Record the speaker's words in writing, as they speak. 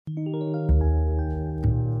Hello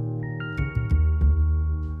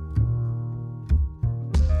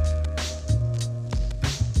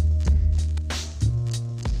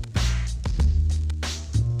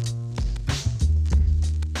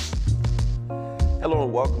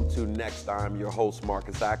and welcome to Next. I'm your host,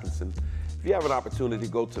 Marcus Atkinson. If you have an opportunity,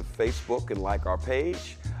 go to Facebook and like our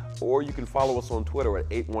page, or you can follow us on Twitter at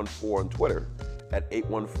 814 on Twitter, at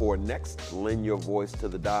 814-NEXT. Lend your voice to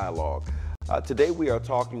the dialogue. Today we are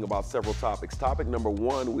talking about several topics. Topic number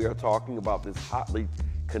one, we are talking about this hotly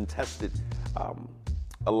contested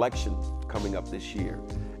election coming up this year.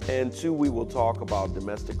 And two, we will talk about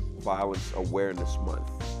Domestic Violence Awareness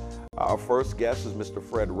Month. Our first guest is Mr.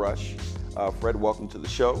 Fred Rush. Fred, welcome to the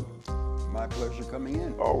show. My pleasure coming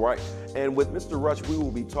in. All right. And with Mr. Rush, we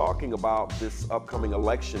will be talking about this upcoming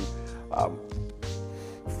election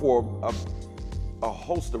for a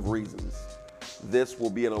host of reasons. This will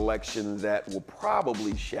be an election that will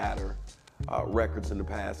probably shatter records in the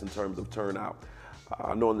past in terms of turnout.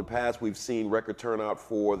 I know in the past we've seen record turnout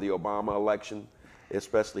for the Obama election,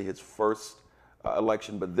 especially his first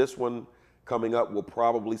election, but this one coming up will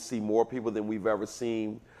probably see more people than we've ever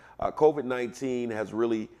seen. COVID-19 has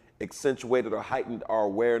really accentuated or heightened our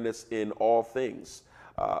awareness in all things,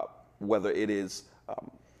 whether it is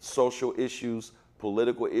social issues,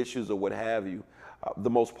 political issues, or what have you.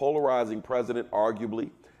 The most polarizing president,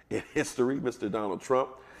 arguably, in history, Mr. Donald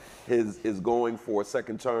Trump, is going for a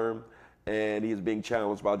second term, and he is being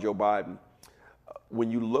challenged by Joe Biden.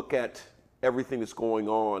 When you look at everything that's going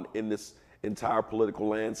on in this entire political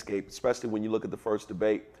landscape, especially when you look at the first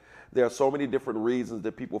debate, there are so many different reasons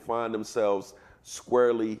that people find themselves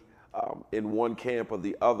squarely in one camp or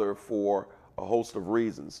the other for a host of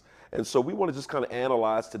reasons. And so we want to just kind of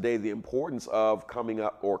analyze today the importance of coming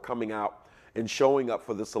out and showing up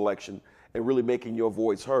for this election and really making your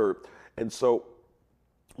voice heard. And so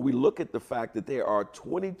we look at the fact that there are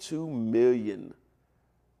 22 million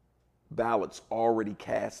ballots already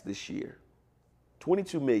cast this year.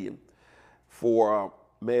 22 million for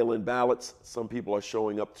mail-in ballots. Some people are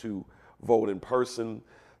showing up to vote in person.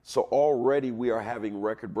 So already we are having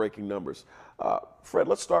record-breaking numbers. Fred,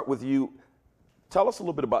 let's start with you. Tell us a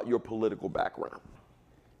little bit about your political background.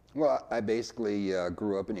 Well, I basically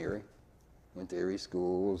grew up in Erie, went to Erie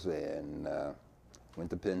schools, and went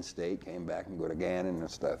to Penn State, came back and go to Gannon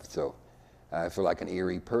and stuff. So I feel like an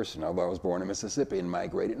Erie person, although I was born in Mississippi and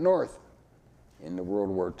migrated north in the World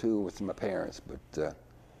War II with my parents. But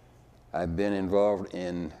I've been involved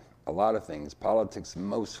in a lot of things, politics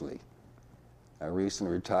mostly. I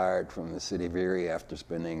recently retired from the city of Erie after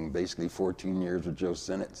spending basically 14 years with Joe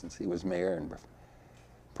Sennett since he was mayor. And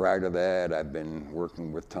prior to that, I've been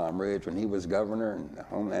working with Tom Ridge when he was governor and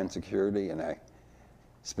Homeland Security. And I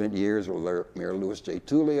spent years with Mayor Louis J.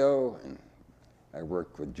 Tullio. And I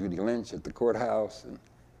worked with Judy Lynch at the courthouse. And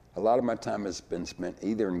a lot of my time has been spent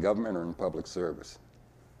either in government or in public service.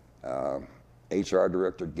 HR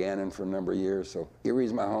director at Gannon for a number of years. So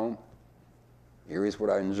Erie's my home. Erie's what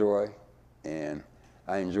I enjoy. And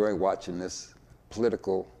I enjoy watching this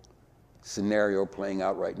political scenario playing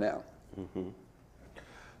out right now. Mm-hmm.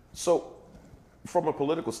 So from a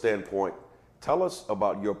political standpoint, tell us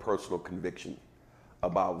about your personal conviction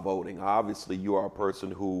about voting. Obviously, you are a person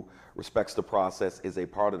who respects the process, is a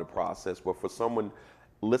part of the process, but for someone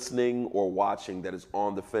listening or watching that is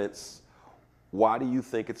on the fence, why do you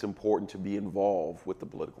think it's important to be involved with the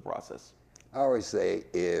political process? I always say,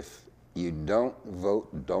 if you don't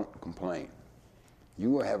vote, don't complain.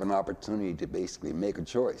 You will have an opportunity to basically make a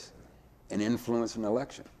choice and influence an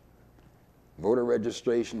election. Voter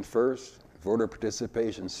registration first, voter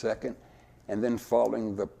participation second, and then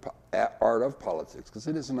following the art of politics, because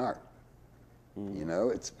it is an art. You know,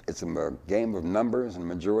 it's a game of numbers, and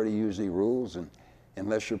majority usually rules, and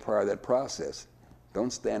unless you're part of that process,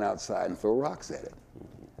 don't stand outside and throw rocks at it.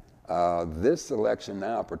 This election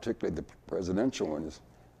now, particularly the presidential one, is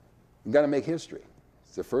you've got to make history.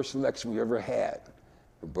 It's the first election we ever had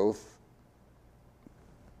where both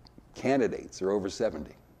candidates are over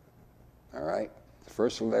 70. All right? The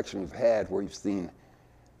first election we've had where we've seen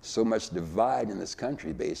so much divide in this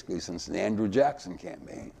country, basically, since the Andrew Jackson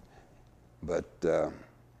campaign. But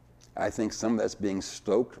I think some of that's being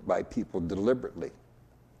stoked by people deliberately.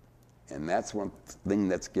 And that's one thing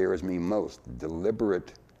that scares me most,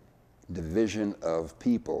 deliberate division of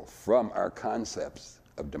people from our concepts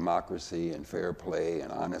of democracy and fair play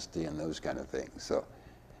and honesty and those kind of things. So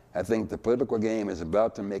I think the political game is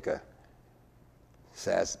about to make a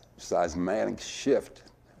seismic shift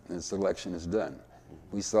when this election is done.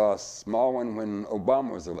 We saw a small one when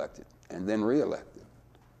Obama was elected and then re-elected.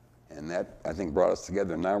 And that, I think, brought us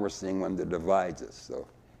together. Now we're seeing one that divides us. So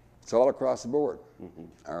It's all across the board,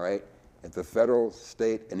 all right? At the federal,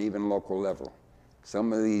 state, and even local level.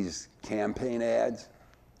 Some of these campaign ads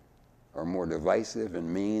are more divisive and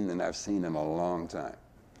mean than I've seen in a long time.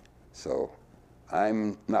 So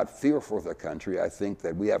I'm not fearful of the country. I think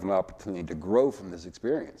that we have an opportunity to grow from this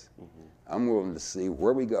experience. I'm willing to see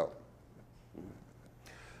where we go.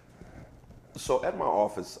 So at my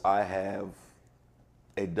office, I have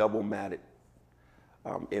a double matted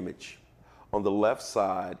image. On the left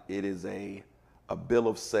side, it is a bill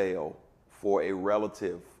of sale for a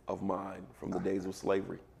relative of mine from the days of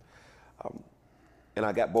slavery. And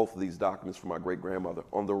I got both of these documents from my great-grandmother.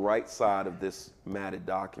 On the right side of this matted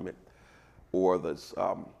document, or this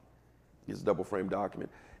double-frame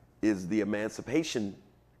document, is the emancipation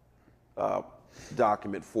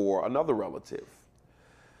document for another relative.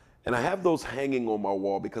 And I have those hanging on my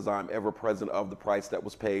wall because I'm ever present of the price that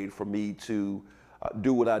was paid for me to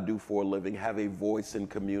do what I do for a living, have a voice in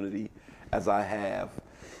community as I have.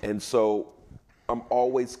 And so I'm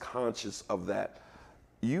always conscious of that.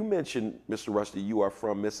 You mentioned, Mr. Rushdie, you are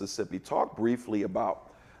from Mississippi. Talk briefly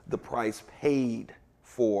about the price paid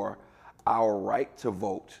for our right to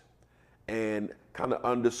vote and kind of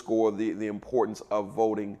underscore the importance of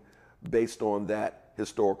voting based on that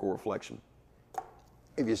historical reflection.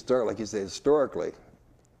 If you start, like you say, historically,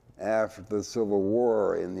 after the Civil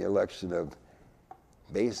War in the election of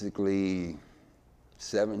basically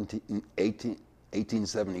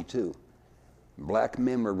 1872, black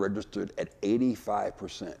men were registered at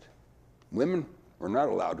 85%. Women were not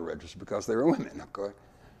allowed to register because they were women, of course.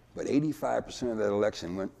 But 85% of that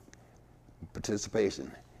election went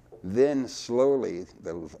participation. Then slowly,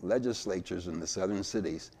 the legislatures in the southern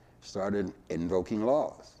cities started invoking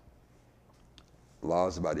laws.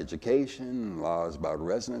 Laws about education, laws about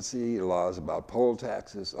residency, laws about poll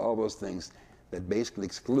taxes, all those things that basically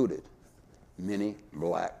excluded many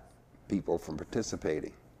black people from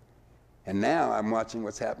participating. And now I'm watching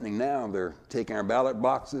what's happening now. They're taking our ballot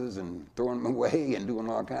boxes and throwing them away and doing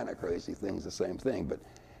all kind of crazy things, the same thing. But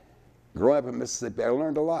growing up in Mississippi, I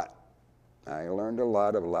learned a lot. I learned a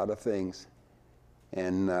lot of things.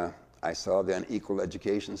 And I saw the unequal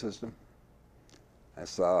education system. I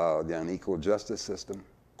saw the unequal justice system.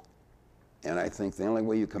 And I think the only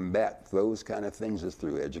way you combat those kind of things is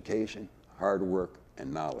through education, hard work, and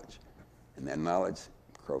knowledge. And that knowledge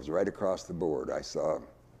goes right across the board. I saw,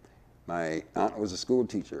 my aunt was a school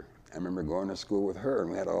teacher. I remember going to school with her, and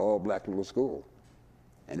we had an all-black little school.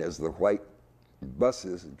 And as the white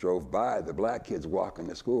buses drove by, the black kids walking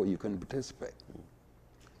to school, you couldn't participate.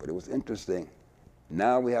 But it was interesting.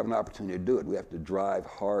 Now we have an opportunity to do it. We have to drive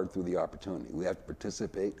hard through the opportunity. We have to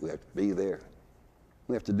participate. We have to be there.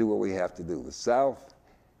 We have to do what we have to do. The South,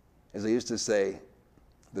 as I used to say,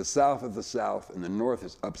 the South is the South and the North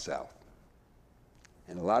is up South.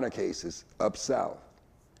 In a lot of cases, up South,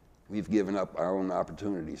 we've given up our own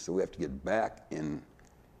opportunities. So we have to get back in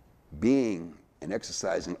being and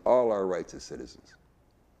exercising all our rights as citizens.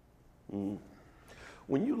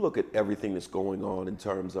 When you look at everything that's going on in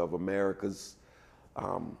terms of America's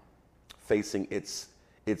facing its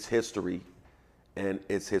history and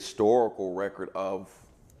its historical record of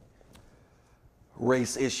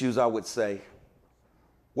race issues, I would say,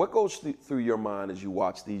 what goes through your mind as you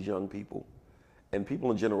watch these young people and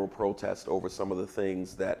people in general protest over some of the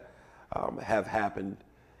things that have happened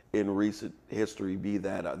in recent history, be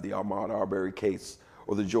that the Ahmaud Arbery case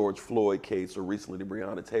or the George Floyd case or recently the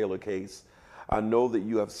Breonna Taylor case? I know that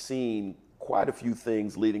you have seen quite a few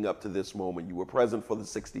things leading up to this moment. You were present for the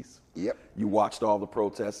 60s. Yep. You watched all the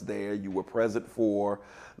protests there. You were present for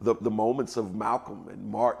the moments of Malcolm and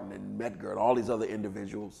Martin and Medgar and all these other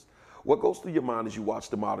individuals. What goes through your mind as you watch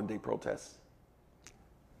the modern day protests?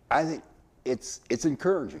 I think it's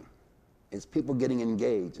encouraging. It's people getting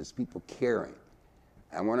engaged. It's people caring.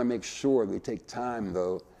 I want to make sure we take time,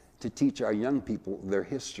 though, to teach our young people their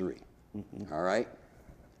history. All right?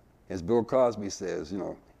 As Bill Cosby says, you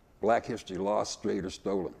know, black history lost, strayed, or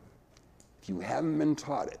stolen. If you haven't been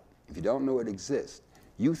taught it, if you don't know it exists,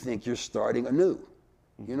 you think you're starting anew.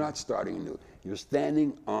 You're not starting anew. You're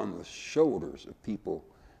standing on the shoulders of people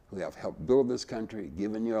who have helped build this country,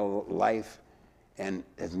 given your life, and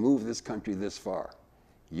has moved this country this far.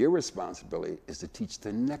 Your responsibility is to teach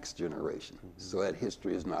the next generation so that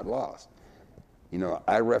history is not lost. You know,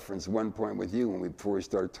 I referenced one point with you before we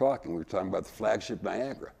started talking, we were talking about the flagship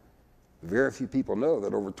Niagara. Very few people know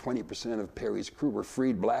that over 20% of Perry's crew were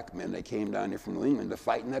freed black men that came down here from New England to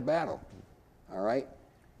fight in that battle, all right?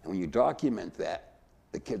 And when you document that,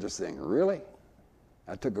 the kids are saying, really?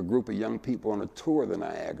 I took a group of young people on a tour of the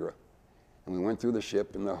Niagara, and we went through the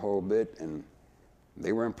ship and the whole bit, and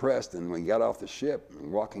They were impressed, and when we got off the ship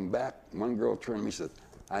and walking back, one girl turned to me and said,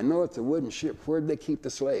 I know it's a wooden ship. Where did they keep the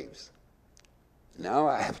slaves? Now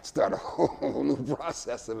I have to start a whole new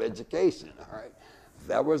process of education, all right?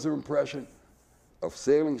 That was her impression of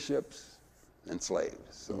sailing ships and slaves.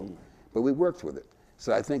 So, but we worked with it.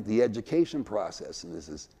 So I think the education process, and this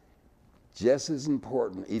is just as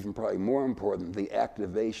important, even probably more important, the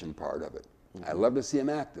activation part of it. I love to see them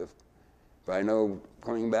active, but I know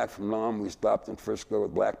coming back from Nam, we stopped in Frisco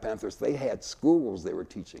with Black Panthers. They had schools they were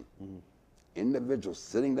teaching. Individuals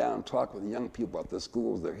sitting down, talking with young people about the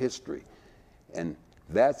schools, their history. And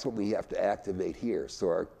that's what we have to activate here. So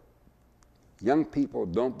our young people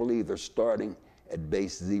don't believe they're starting at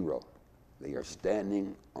base zero. They are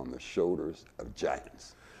standing on the shoulders of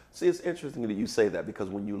giants. See, it's interesting that you say that, because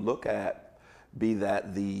when you look at, be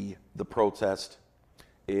that the protest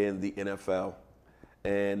in the NFL,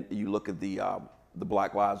 and you look at the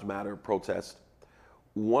Black Lives Matter protest,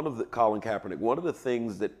 Colin Kaepernick, one of the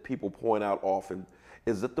things that people point out often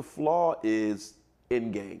is that the flaw is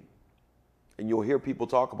in game. And you'll hear people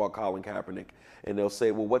talk about Colin Kaepernick, and they'll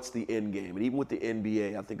say, well, what's the end game? And even with the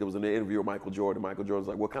NBA, I think it was in an interview with Michael Jordan. Michael Jordan's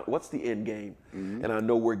like, what's the end game? And I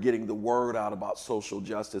know we're getting the word out about social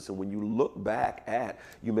justice. And when you look back at,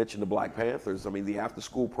 you mentioned the Black Panthers, I mean, the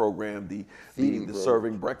after-school program, the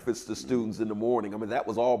serving breakfast to students in the morning. I mean, that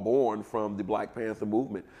was all born from the Black Panther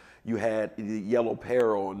movement. You had the Yellow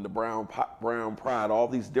Peril and the Brown Pride, all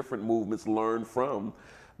these different movements learned from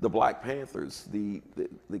the Black Panthers. The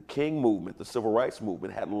King movement, the Civil Rights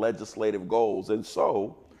movement had legislative goals. And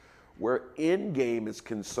so, where end game is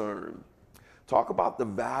concerned, talk about the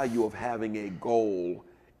value of having a goal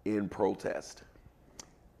in protest.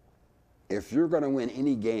 If you're going to win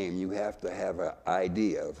any game, you have to have an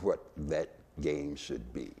idea of what that game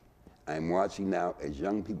should be. I'm watching now as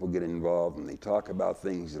young people get involved and they talk about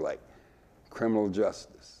things like criminal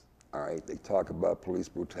justice, all right? They talk about police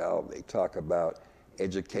brutality, they talk about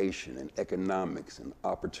education and economics and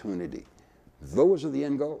opportunity. Those are the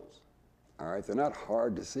end goals, all right? They're not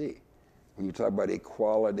hard to see. When you talk about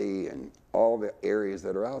equality and all the areas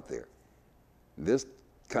that are out there, this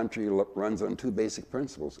country runs on two basic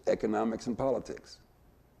principles, economics and politics.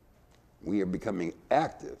 We are becoming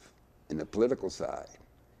active in the political side.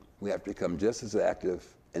 We have to become just as active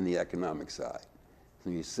in the economic side.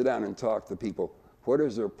 When you sit down and talk to people, what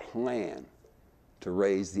is their plan to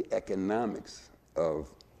raise the economics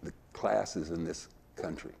of the classes in this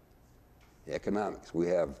country? The economics. We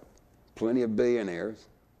have plenty of billionaires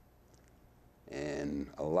and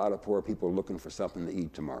a lot of poor people looking for something to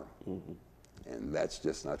eat tomorrow. And that's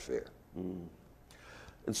just not fair. And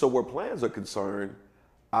so where plans are concerned,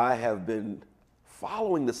 I have been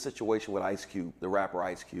following the situation with Ice Cube, the rapper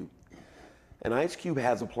Ice Cube. And Ice Cube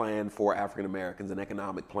has a plan for African Americans, an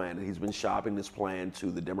economic plan, and he's been shopping this plan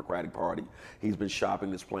to the Democratic Party. He's been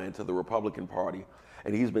shopping this plan to the Republican Party,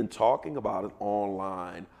 and he's been talking about it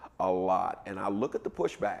online a lot. And I look at the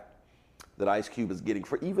pushback that Ice Cube is getting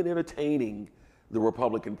for even entertaining the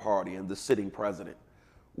Republican Party and the sitting president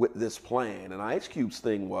with this plan. And Ice Cube's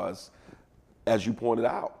thing was, as you pointed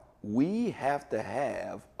out, we have to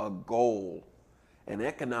have a goal, an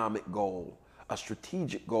economic goal, a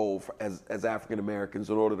strategic goal for, as African Americans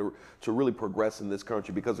in order to really progress in this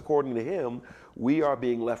country, because according to him, we are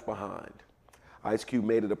being left behind. Ice Cube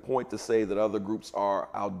made it a point to say that other groups are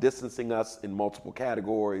outdistancing us in multiple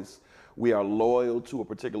categories. We are loyal to a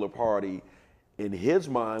particular party. In his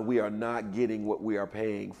mind, we are not getting what we are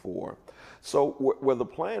paying for. So where the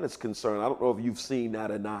plan is concerned, I don't know if you've seen that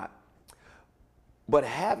or not, but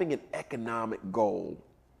having an economic goal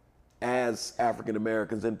as African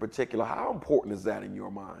Americans in particular, how important is that in your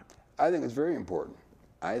mind? I think it's very important.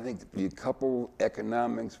 I think if you couple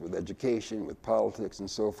economics with education, with politics and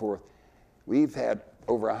so forth, we've had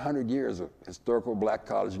over 100 years of historical black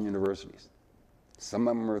colleges and universities. Some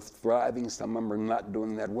of them are thriving, some of them are not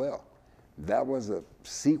doing that well. That was a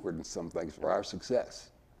secret in some things for our success.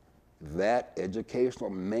 That educational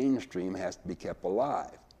mainstream has to be kept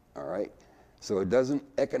alive, all right? So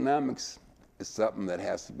economics is something that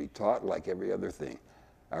has to be taught like every other thing.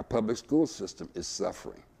 Our public school system is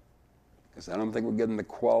suffering because I don't think we're getting the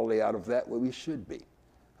quality out of that where we should be.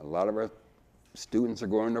 A lot of our students are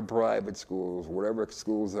going to private schools, whatever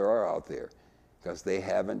schools there are out there, because they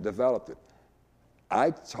haven't developed it.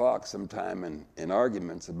 I talk sometime in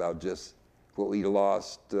arguments about just what we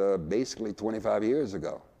lost basically 25 years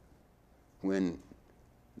ago when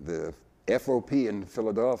the FOP in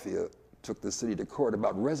Philadelphia took the city to court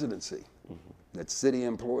about residency. That city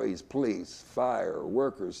employees, police, fire,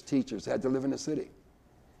 workers, teachers had to live in the city.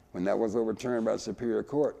 When that was overturned by the Superior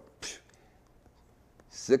Court,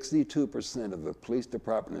 62% of the police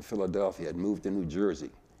department in Philadelphia had moved to New Jersey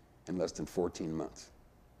in less than 14 months.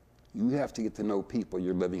 You have to get to know people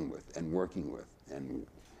you're living with and working with and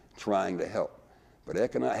trying to help. But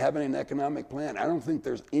having an economic plan, I don't think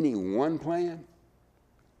there's any one plan.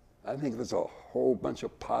 I think there's a whole bunch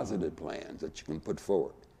of positive plans that you can put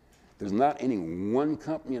forward. There's not any one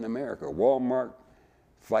company in America. Walmart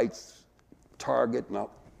fights Target.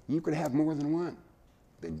 Now, you could have more than one.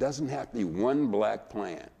 There doesn't have to be one black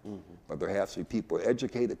plan, but there has to be people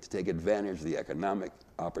educated to take advantage of the economic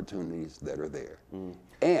opportunities that are there,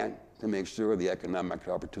 and to make sure the economic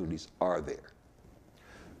opportunities are there.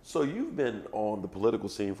 So you've been on the political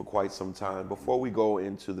scene for quite some time. Before we go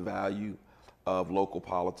into the value of local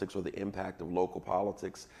politics or the impact of local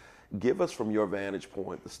politics, give us from your vantage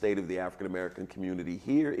point the state of the African American community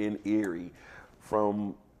here in Erie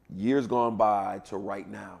from years gone by to right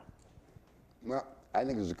now. Well, I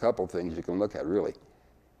think there's a couple things you can look at, really.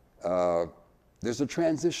 There's a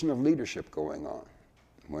transition of leadership going on.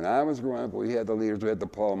 When I was growing up, we had the leaders, we had the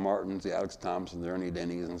Paul Martins, the Alex Thompsons, the Ernie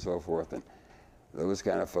Denny's, and so forth, and those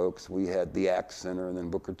kind of folks. We had the Axe Center and then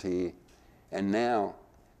Booker T. And now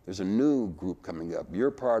there's a new group coming up.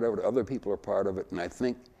 You're part of it, other people are part of it, and I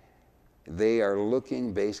think they are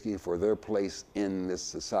looking basically for their place in this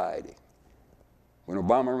society. When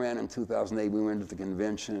Obama ran in 2008, we went to the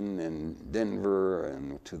convention in Denver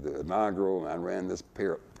and to the inaugural, and I ran this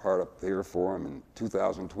part up there for him in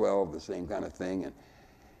 2012, the same kind of thing.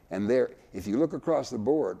 And there, if you look across the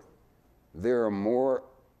board, there are more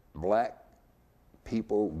black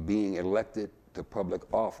people being elected to public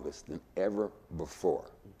office than ever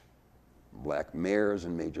before. Black mayors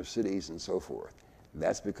in major cities and so forth.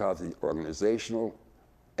 That's because the organizational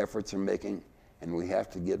efforts are making, and we have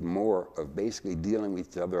to get more of basically dealing with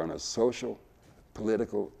each other on a social,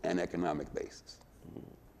 political, and economic basis.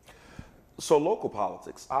 So local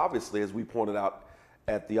politics, obviously, as we pointed out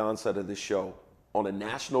at the onset of this show, on a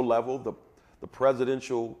national level, the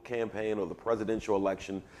presidential campaign or the presidential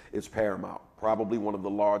election is paramount, probably one of the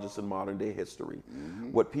largest in modern day history.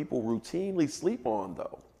 What people routinely sleep on,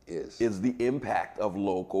 though, is the impact of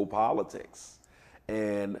local politics.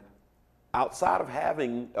 And outside of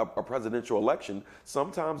having a presidential election,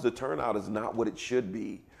 sometimes the turnout is not what it should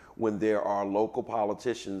be when there are local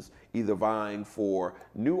politicians either vying for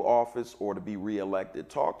new office or to be reelected.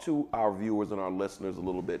 Talk to our viewers and our listeners a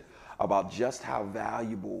little bit about just how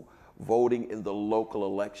valuable voting in the local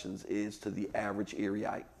elections is to the average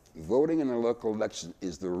Erieite. Voting in a local election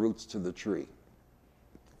is the roots to the tree.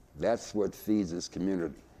 That's what feeds this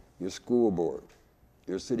community. Your school board,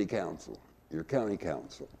 your city council, your county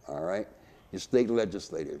council, all right? Your state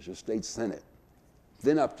legislators, your state senate,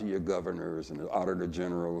 then up to your governors and the auditor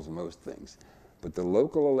generals and most things. But the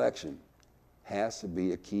local election has to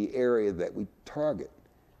be a key area that we target.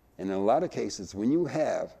 And in a lot of cases, when you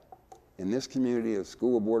have, in this community, a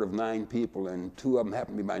school board of 9 people and 2 of them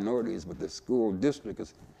happen to be minorities, but the school district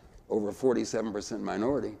is over 47%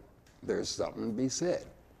 minority, there's something to be said.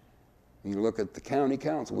 You look at the county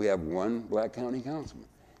council, we have 1 black county councilman.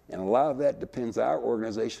 And a lot of that depends on our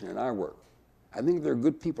organization and our work. I think there are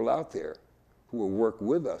good people out there who will work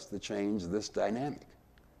with us to change this dynamic.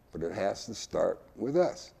 But it has to start with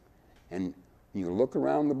us. And you look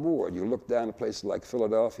around the board, you look down to places like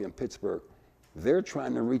Philadelphia and Pittsburgh, they're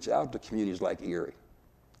trying to reach out to communities like Erie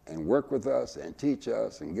and work with us and teach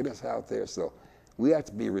us and get us out there. So we have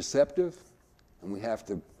to be receptive and we have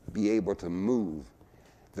to be able to move.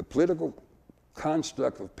 The political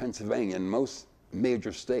construct of Pennsylvania and most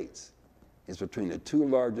major states is between the 2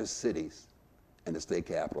 largest cities and the state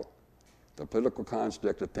capital. The political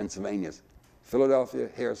construct of Pennsylvania is Philadelphia,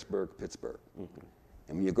 Harrisburg, Pittsburgh.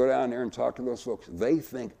 And when you go down there and talk to those folks, they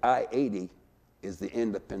think I-80 is the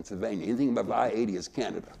end of Pennsylvania. Anything above I-80 is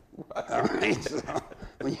Canada. Right. All right? So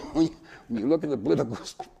when you look at the political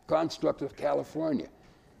construct of California,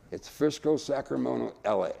 it's Frisco, Sacramento,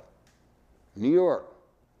 LA. New York,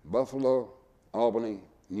 Buffalo, Albany,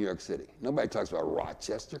 New York City. Nobody talks about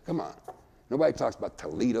Rochester, come on. Nobody talks about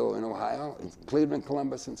Toledo in Ohio, and Cleveland,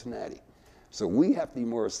 Columbus, Cincinnati. So we have to be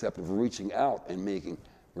more receptive, reaching out and making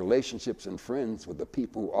relationships and friends with the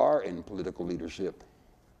people who are in political leadership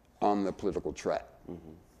on the political track.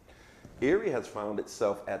 Erie has found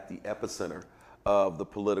itself at the epicenter of the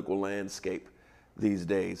political landscape these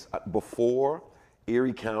days. Before,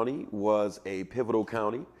 Erie County was a pivotal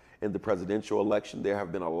county in the presidential election. There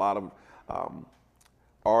have been a lot of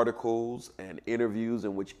articles and interviews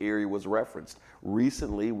in which Erie was referenced.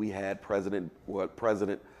 Recently, we had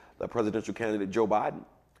the presidential candidate Joe Biden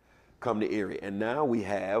come to Erie. And now we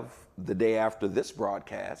have, the day after this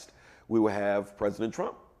broadcast, we will have President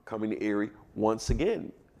Trump coming to Erie once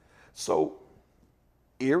again. So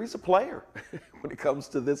Erie's a player when it comes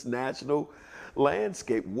to this national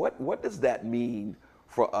landscape. What does that mean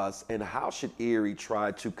for us, and how should Erie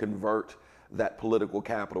try to convert that political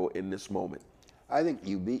capital in this moment? I think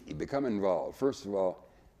you become involved. First of all,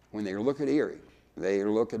 when they look at Erie, they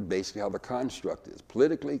look at basically how the construct is.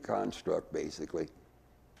 Politically construct, basically.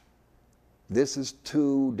 This is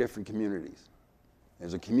two different communities.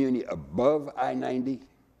 There's a community above I-90,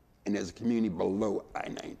 and there's a community below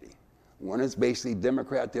I-90. One is basically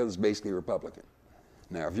Democrat, the other is basically Republican.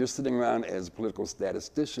 Now, if you're sitting around as a political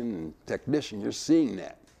statistician and technician, you're seeing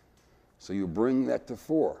that. So you bring that to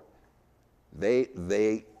fore.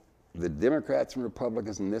 The Democrats and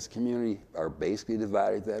Republicans in this community are basically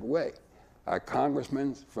divided that way. Our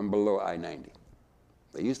congressmen from below I-90.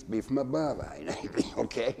 They used to be from above I-90,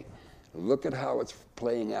 okay? Look at how it's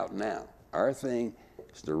playing out now. Our thing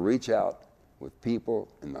is to reach out with people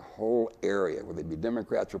in the whole area, whether they be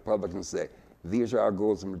Democrats, Republicans, say, these are our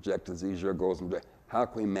goals and objectives, these are our goals and objectives. How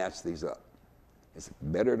can we match these up? It's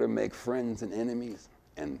better to make friends than enemies,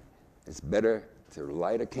 and it's better to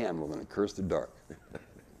light a candle than to curse the dark.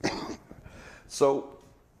 So,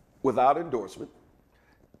 without endorsement,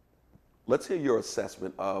 let's hear your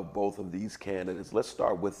assessment of both of these candidates. Let's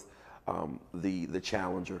start with the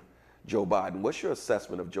challenger, Joe Biden. What's your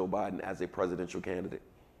assessment of Joe Biden as a presidential candidate?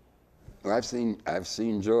 Well, I've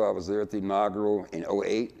seen Joe. I was there at the inaugural in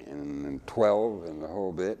 2008 and in 12 and the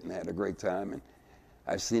whole bit, and had a great time. And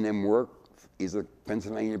I've seen him work. He's a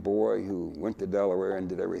Pennsylvania boy who went to Delaware and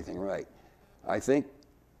did everything right. I think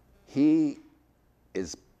he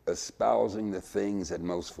is espousing the things that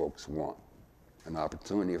most folks want. An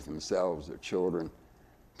opportunity for themselves, their children,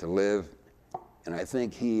 to live. And I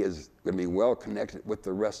think he is going to be well connected with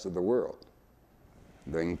the rest of the world.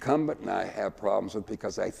 The incumbent and I have problems with,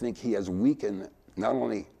 because I think he has weakened not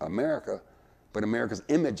only America, but America's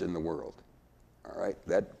image in the world. All right,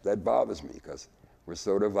 that bothers me, because we're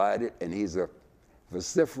so divided, and he's a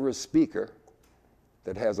vociferous speaker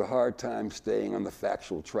that has a hard time staying on the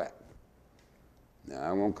factual track. Now,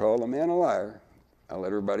 I won't call the man a liar. I'll let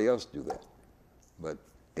everybody else do that. But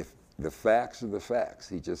if the facts are the facts,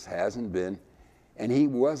 he just hasn't been, and he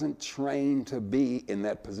wasn't trained to be in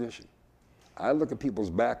that position. I look at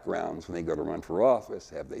people's backgrounds when they go to run for office.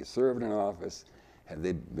 Have they served in office? Have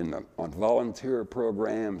they been on volunteer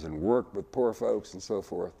programs and worked with poor folks and so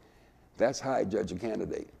forth? That's how I judge a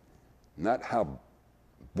candidate, not how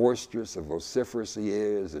boisterous or vociferous he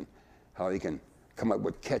is and how he can come up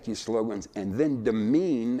with catchy slogans and then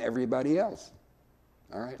demean everybody else.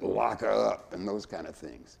 All right, lock her up and those kind of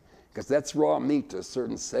things. Because that's raw meat to a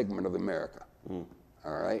certain segment of America. All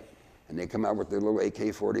right? And they come out with their little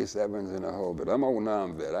AK-47s and a whole bit. I'm old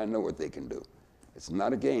non-vet. I know what they can do. It's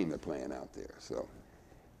not a game they're playing out there. So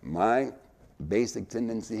my basic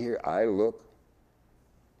tendency here, I look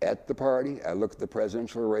at the party. I look at the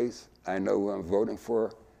presidential race. I know who I'm voting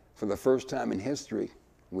for. For the first time in history,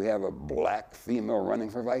 we have a black female running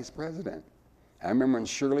for vice president. I remember when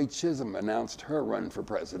Shirley Chisholm announced her run for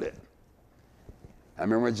president. I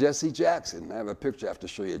remember Jesse Jackson. I have a picture I have to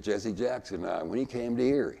show you, Jesse Jackson, when he came to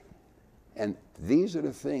Erie. And these are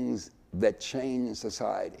the things that change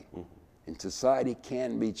society. And society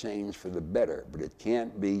can be changed for the better, but it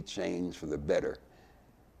can't be changed for the better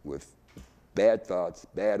with bad thoughts,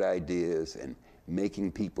 bad ideas, and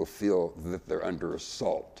making people feel that they're under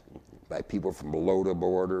assault by people from below the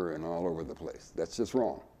border and all over the place. That's just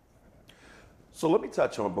wrong. So let me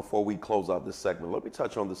touch on, before we close out this segment, let me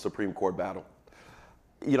touch on the Supreme Court battle.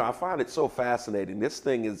 You know, I find it so fascinating. This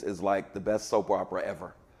thing is like the best soap opera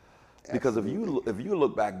ever. Because if you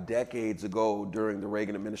look back decades ago during the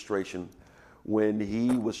Reagan administration, when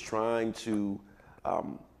he was trying to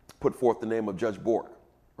put forth the name of Judge Bork,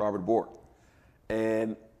 Robert Bork,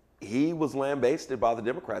 and he was lambasted by the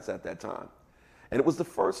Democrats at that time. And it was the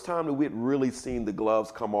first time that we had really seen the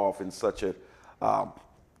gloves come off in such a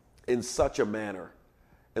manner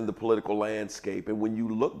in the political landscape. And when you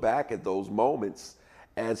look back at those moments,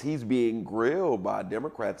 as he's being grilled by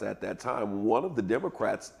Democrats at that time, one of the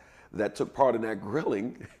Democrats that took part in that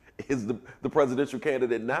grilling is the presidential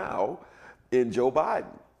candidate now in Joe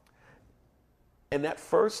Biden. And that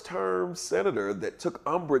first-term senator that took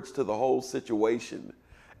umbrage to the whole situation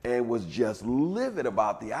and was just livid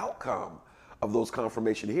about the outcome of those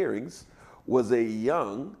confirmation hearings was a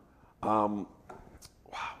young, wow,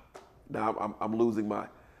 now I'm losing my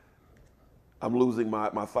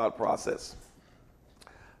thought process.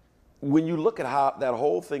 When you look at how that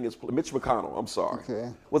whole thing is, Mitch McConnell, I'm sorry,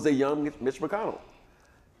 was a young Mitch McConnell.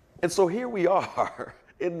 And so here we are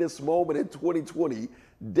in this moment in 2020,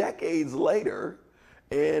 decades later,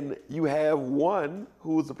 And you have one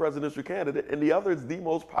who is the presidential candidate, and the other is the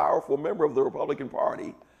most powerful member of the Republican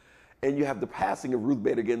Party. And you have the passing of Ruth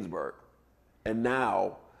Bader Ginsburg. And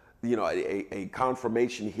now, a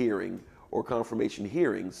confirmation hearing or confirmation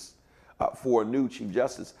hearings for a new Chief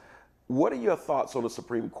Justice. What are your thoughts on the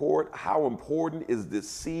Supreme Court? How important is this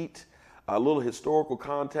seat? A little historical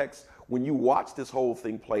context. When you watch this whole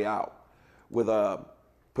thing play out with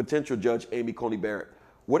potential Judge Amy Coney Barrett,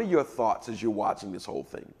 what are your thoughts as you're watching this whole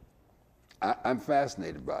thing? I'm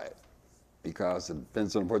fascinated by it because it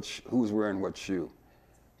depends on who's wearing what shoe.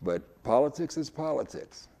 But politics is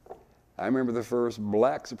politics. I remember the first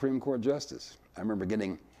black Supreme Court justice. I remember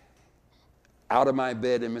getting out of my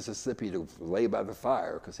bed in Mississippi to lay by the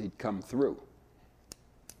fire because he'd come through.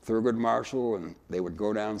 Thurgood Marshall, and they would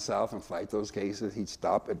go down south and fight those cases. He'd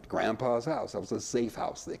stop at Grandpa's house. That was a safe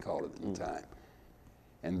house, they called it at the time.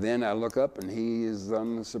 And then I look up and he is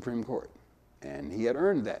on the Supreme Court. And he had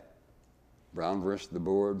earned that. Brown versus the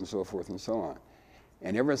board and so forth and so on.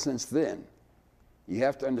 And ever since then, you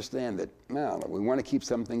have to understand that now we want to keep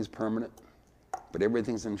some things permanent, but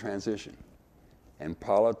everything's in transition. And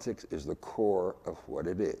politics is the core of what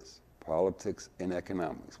it is. Politics and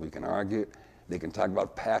economics. We can argue, they can talk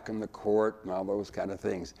about packing the court and all those kind of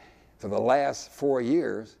things. For the last 4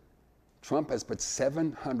 years, Trump has put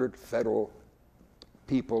 700 federal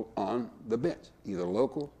people on the bench, either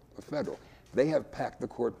local or federal. They have packed the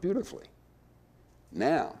court beautifully.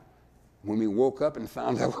 Now, when we woke up and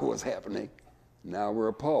found out what was happening, now we're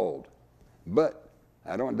appalled. But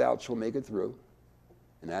I don't doubt she'll make it through.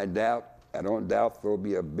 And I don't doubt there'll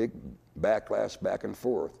be a big backlash back and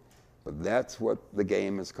forth. But that's what the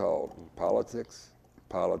game is called. Politics,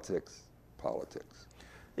 politics, politics.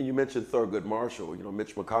 And you mentioned Thurgood Marshall,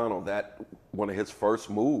 Mitch McConnell, that one of his first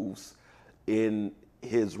moves in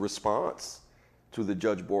his response to the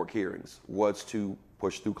Judge Bork hearings was to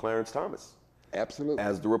push through Clarence Thomas. Absolutely.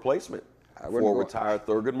 As the replacement for retired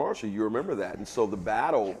Thurgood Marshall. You remember that. And so the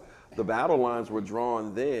battle lines were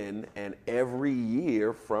drawn then, and every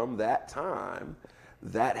year from that time,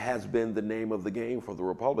 that has been the name of the game for the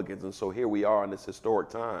Republicans. And so here we are in this historic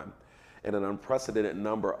time, and an unprecedented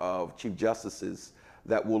number of Chief Justices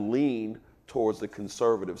that will lean towards the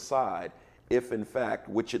conservative side, if in fact,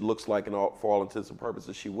 which it looks like for all intents and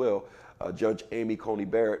purposes she will, Judge Amy Coney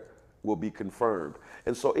Barrett will be confirmed.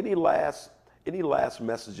 And so any last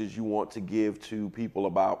messages you want to give to people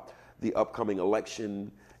about the upcoming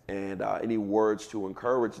election, and any words to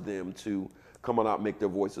encourage them to come on out and make their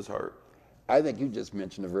voices heard? I think you just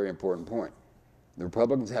mentioned a very important point. The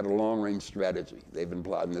Republicans had a long-range strategy. They've been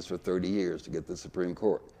plotting this for 30 years to get the Supreme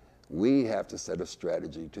Court. We have to set a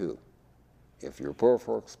strategy too. If you're a poor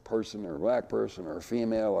folks person or a black person or a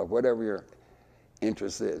female or whatever your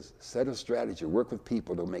interest is, set a strategy. Work with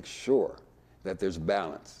people to make sure that there's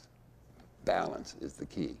balance. Balance is the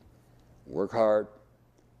key. Work hard,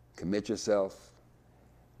 commit yourself.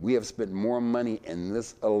 We have spent more money in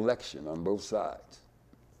this election on both sides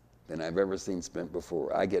than I've ever seen spent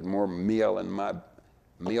before. I get more meal in my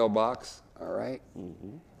mailbox, all right?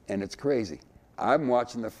 Mm-hmm. And it's crazy. I'm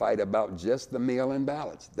watching the fight about just the mail-in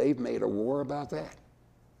ballots. They've made a war about that.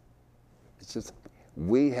 It's just,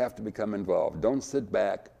 we have to become involved. Don't sit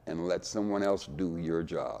back and let someone else do your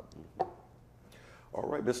job. All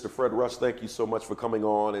right, Mr. Fred Rush, thank you so much for coming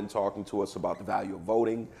on and talking to us about the value of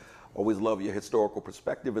voting. Always love your historical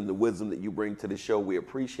perspective and the wisdom that you bring to the show. We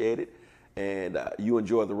appreciate it. And you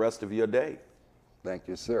enjoy the rest of your day. Thank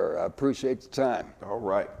you, sir. I appreciate the time. All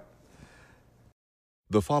right.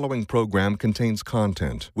 The following program contains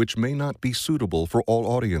content which may not be suitable for all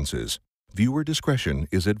audiences. Viewer discretion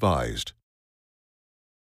is advised.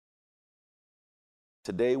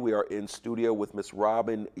 Today we are in studio with Miss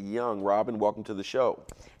Robin Young. Robin, welcome to the show.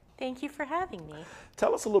 Thank you for having me.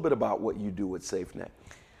 Tell us a little bit about what you do at SafeNet.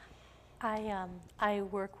 I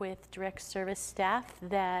work with direct service staff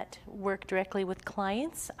that work directly with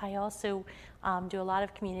clients. I also do a lot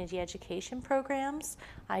of community education programs.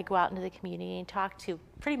 I go out into the community and talk to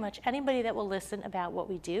pretty much anybody that will listen about what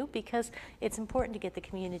we do, because it's important to get the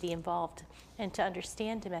community involved and to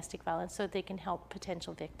understand domestic violence so that they can help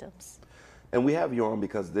potential victims. And we have you on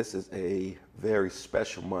because this is a very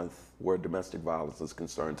special month where domestic violence is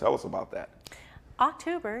concerned. Tell us about that.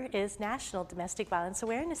 October is National Domestic Violence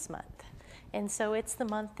Awareness Month. And so it's the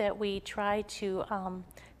month that we try to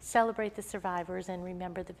celebrate the survivors and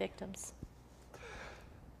remember the victims.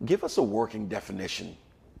 Give us a working definition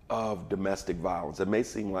of domestic violence. It may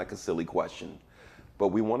seem like a silly question, but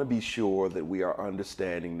we want to be sure that we are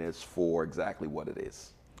understanding this for exactly what it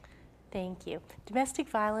is. Thank you. Domestic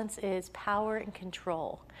violence is power and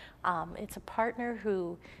control. It's a partner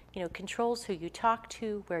who controls who you talk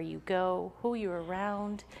to, where you go, who you're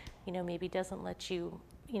around, maybe doesn't let you,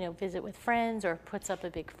 visit with friends, or puts up a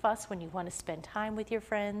big fuss when you want to spend time with your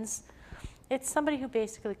friends. It's somebody who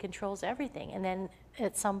basically controls everything. And then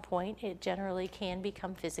at some point, it generally can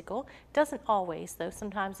become physical. Doesn't always, though.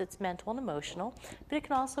 Sometimes it's mental and emotional, but it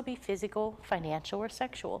can also be physical, financial, or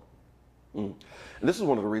sexual. And this is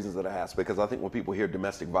one of the reasons that I ask, because I think when people hear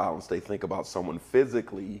domestic violence, they think about someone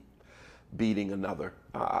physically beating another.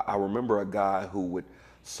 I remember a guy who would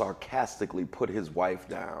sarcastically put his wife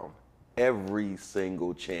down every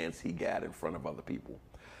single chance he got in front of other people.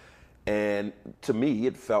 And to me,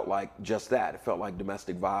 it felt like just that. It felt like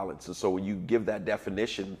domestic violence. And so when you give that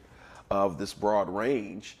definition of this broad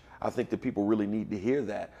range, I think that people really need to hear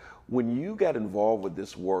that. When you got involved with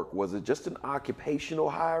this work, was it just an occupational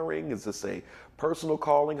hiring? Is this a personal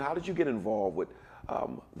calling? How did you get involved with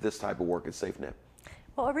this type of work at SafeNet?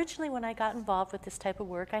 Well, originally when I got involved with this type of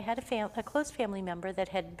work, I had a close family member that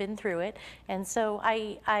had been through it. And so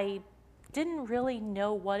I didn't really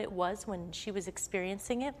know what it was when she was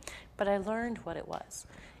experiencing it, but I learned what it was.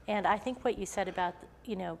 And I think what you said about,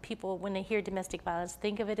 people, when they hear domestic violence,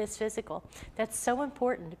 think of it as physical. That's so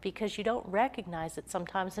important, because you don't recognize it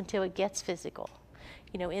sometimes until it gets physical.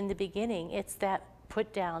 In the beginning, it's that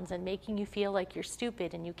put downs and making you feel like you're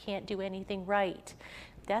stupid and you can't do anything right.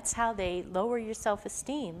 That's how they lower your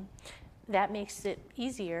self-esteem. That makes it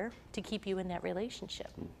easier to keep you in that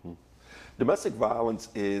relationship. Mm-hmm. Domestic violence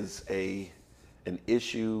is an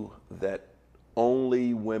issue that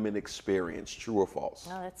only women experience, true or false?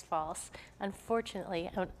 No, that's false. Unfortunately,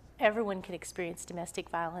 everyone can experience domestic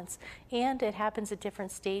violence, and it happens at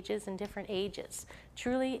different stages and different ages.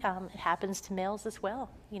 Truly, it happens to males as well.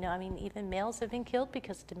 Even males have been killed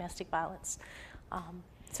because of domestic violence.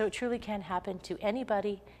 So it truly can happen to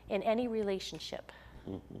anybody in any relationship.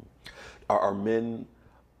 Mm-hmm. Are men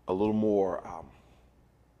a little more,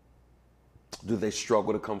 do they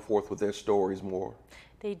struggle to come forth with their stories more?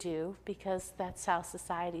 They do, because that's how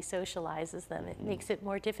society socializes them. It makes it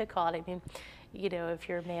more difficult. If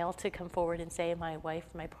you're a male, to come forward and say, my wife,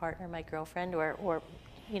 my partner, my girlfriend, or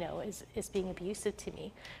is being abusive to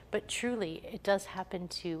me. But truly, it does happen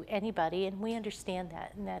to anybody, and we understand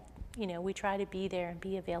that, and that, we try to be there and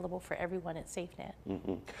be available for everyone at SafeNet.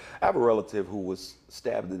 Mm-hmm. I have a relative who was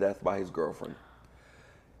stabbed to death by his girlfriend.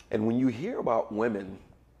 And when you hear about women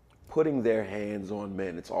putting their hands on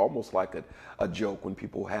men, it's almost like a joke when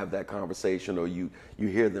people have that conversation, or you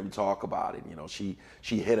hear them talk about it. She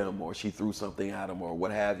hit him, or she threw something at him, or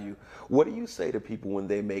what have you. What do you say to people when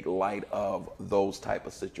they make light of those type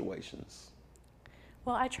of situations?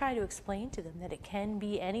 Well, I try to explain to them that it can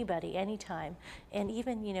be anybody, anytime. And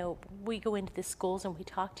even, we go into the schools and we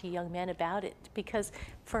talk to young men about it, because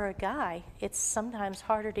for a guy, it's sometimes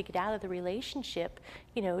harder to get out of the relationship,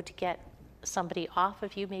 to get somebody off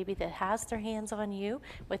of you, maybe, that has their hands on you,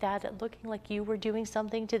 without it looking like you were doing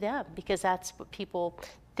something to them, because that's what people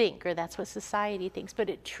think, or that's what society thinks. But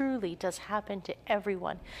it truly does happen to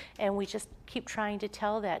everyone, and we just keep trying to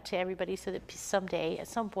tell that to everybody, so that someday, at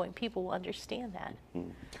some point, people will understand that. Mm-hmm.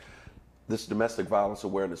 This Domestic Violence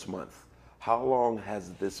Awareness Month, how long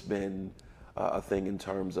has this been a thing in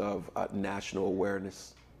terms of national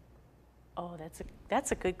awareness? Oh,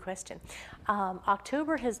 that's a good question.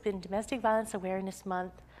 October has been Domestic Violence Awareness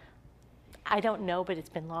Month. I don't know, but it's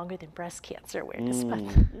been longer than Breast Cancer Awareness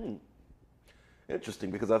Month.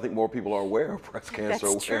 Interesting, because I think more people are aware of breast cancer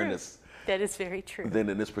awareness. True. That is very true. Than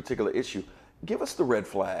in this particular issue. Give us the red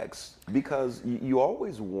flags, because you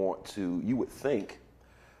always want to, you would think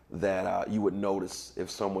that you would notice if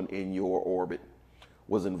someone in your orbit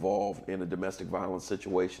was involved in a domestic violence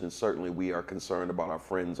situation, and certainly we are concerned about our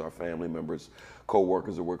friends, our family members,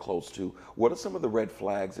 co-workers that we're close to. What are some of the red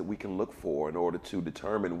flags that we can look for in order to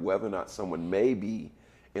determine whether or not someone may be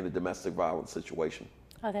in a domestic violence situation?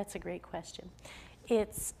 Oh, that's a great question.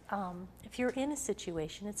 It's, if you're in a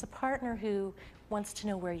situation, it's a partner who wants to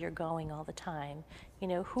know where you're going all the time.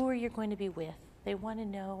 Who are you going to be with? They want to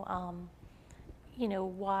know,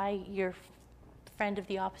 why your friend of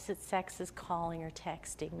the opposite sex is calling or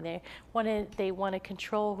texting. They want to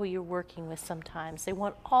control who you're working with sometimes. They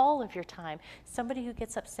want all of your time. Somebody who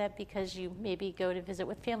gets upset because you maybe go to visit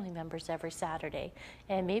with family members every Saturday,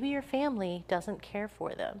 and maybe your family doesn't care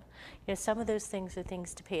for them. Some of those things are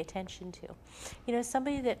things to pay attention to.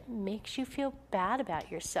 Somebody that makes you feel bad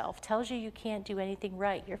about yourself, tells you you can't do anything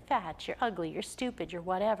right. You're fat, you're ugly, you're stupid, you're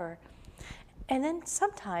whatever. And then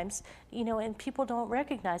sometimes, and people don't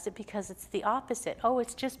recognize it because it's the opposite. Oh,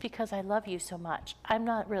 it's just because I love you so much. I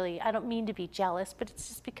don't mean to be jealous, but it's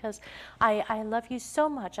just because I love you so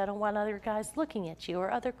much. I don't want other guys looking at you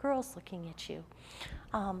or other girls looking at you.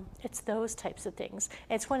 It's those types of things.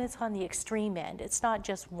 It's when it's on the extreme end. It's not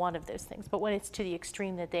just one of those things, but when it's to the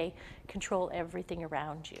extreme that they control everything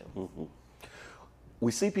around you. Mm-hmm.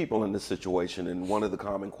 We see people in this situation, and one of the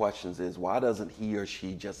common questions is, why doesn't he or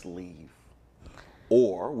she just leave?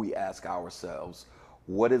 Or we ask ourselves,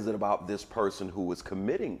 what is it about this person who is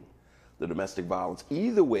committing the domestic violence?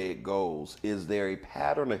 Either way it goes, is there a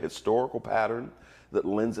pattern, a historical pattern that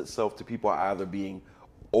lends itself to people either being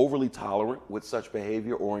overly tolerant with such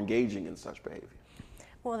behavior or engaging in such behavior?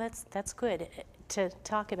 Well, that's good to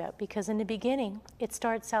talk about, because in the beginning, it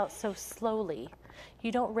starts out so slowly.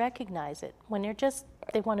 You don't recognize it when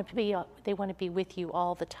they want to be with you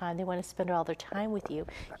all the time. They want to spend all their time with you.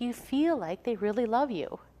 You feel like they really love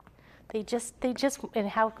you. They just,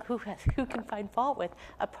 and who can find fault with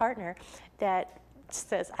a partner that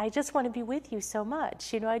says, I just want to be with you so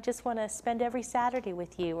much. I just want to spend every Saturday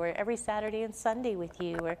with you, or every Saturday and Sunday with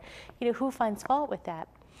you, or, who finds fault with that?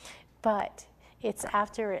 But it's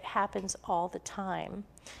after it happens all the time.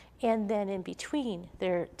 And then in between,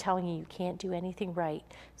 they're telling you can't do anything right.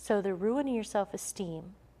 So they're ruining your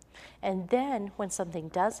self-esteem. And then when something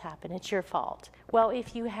does happen, it's your fault. Well,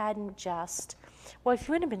 if you wouldn't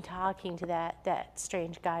have been talking to that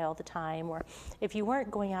strange guy all the time, or if you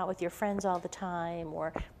weren't going out with your friends all the time,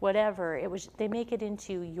 or whatever, they make it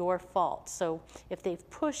into your fault. So if they've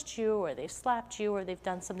pushed you, or they've slapped you, or they've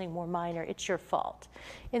done something more minor, it's your fault.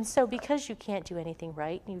 And so because you can't do anything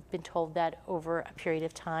right, and you've been told that over a period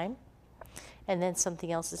of time, and then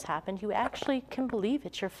something else has happened, you actually can believe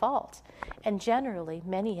it's your fault. And generally,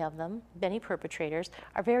 many perpetrators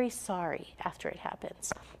are very sorry after it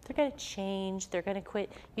happens. They're going to change, they're going to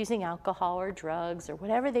quit using alcohol or drugs or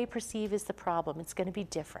whatever they perceive as the problem. It's going to be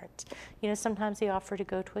different. Sometimes they offer to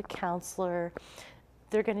go to a counselor.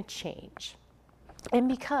 They're going to change. And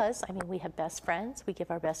because, we have best friends, we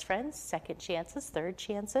give our best friends second chances, third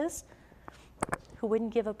chances. Who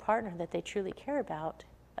wouldn't give a partner that they truly care about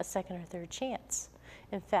a second or third chance?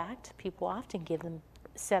 In fact, people often give them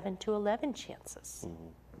 7 to 11 chances. Mm-hmm.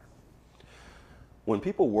 When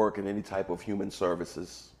people work in any type of human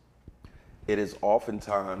services, it is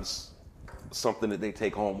oftentimes something that they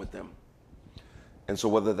take home with them. And so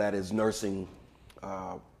whether that is nursing,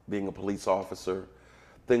 being a police officer,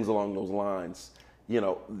 things along those lines,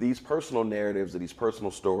 these personal narratives or these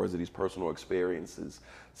personal stories or these personal experiences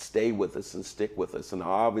stay with us and stick with us. And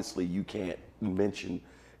obviously you can't mention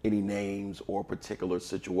any names or particular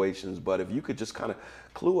situations, but if you could just kind of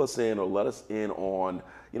clue us in or let us in on,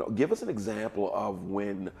 give us an example of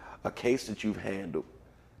when a case that you've handled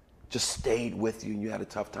just stayed with you and you had a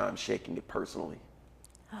tough time shaking it personally.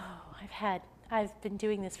 Oh, I've been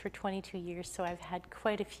doing this for 22 years, so I've had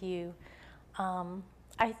quite a few.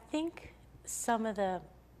 I think some of the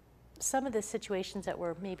situations that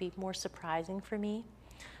were maybe more surprising for me,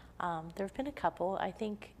 there have been a couple. I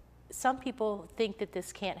think some people think that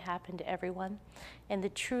this can't happen to everyone, and the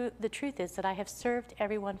truth is that I have served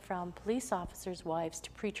everyone from police officers' wives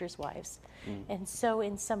to preachers' wives. And so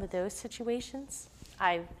in some of those situations,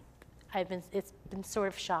 it's been sort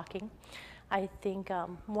of shocking. I think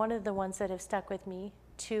one of the ones that have stuck with me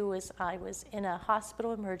too was I was in a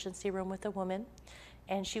hospital emergency room with a woman,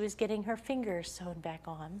 and she was getting her fingers sewn back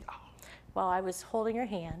on while I was holding her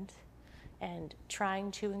hand and trying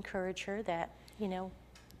to encourage her that,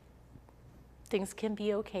 things can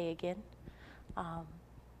be okay again.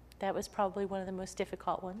 That was probably one of the most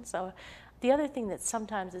difficult ones. So the other thing that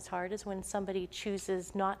sometimes is hard is when somebody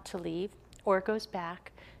chooses not to leave or goes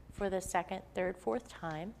back for the second, third, fourth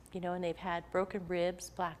time, and they've had broken ribs,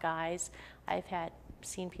 black eyes. I've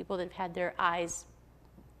seen people that have had their eyes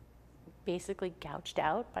basically gouged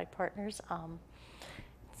out by partners.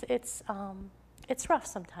 It's rough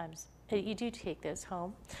sometimes. You do take those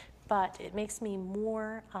home, but it makes me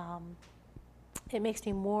more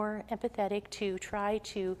empathetic to try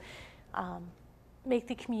to make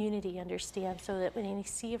the community understand, so that when they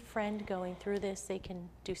see a friend going through this, they can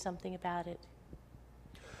do something about it.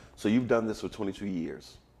 So you've done this for 22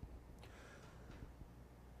 years.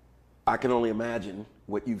 I can only imagine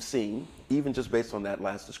what you've seen, even just based on that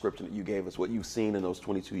last description that you gave us, what you've seen in those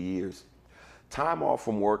 22 years. Time off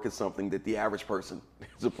from work is something that the average person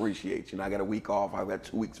appreciates. I got a week off, I've got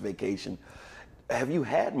 2 weeks vacation. Have you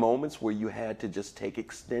had moments where you had to just take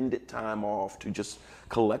extended time off to just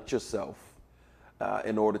collect yourself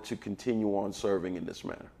in order to continue on serving in this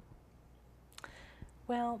manner?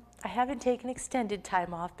 Well, I haven't taken extended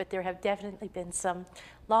time off, but there have definitely been some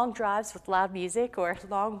long drives with loud music or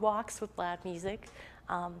long walks with loud music.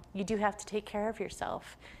 You do have to take care of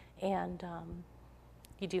yourself, and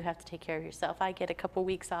you do have to take care of yourself. I get a couple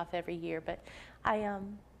weeks off every year, but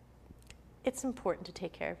it's important to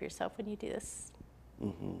take care of yourself when you do this.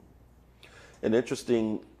 Mm-hmm. An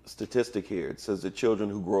interesting statistic here. It says that children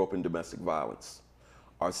who grow up in domestic violence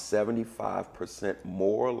are 75%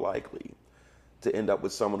 more likely to end up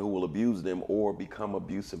with someone who will abuse them or become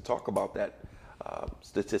abusive. Talk about that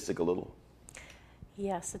statistic a little.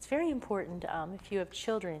 Yes, it's very important if you have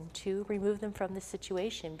children to remove them from the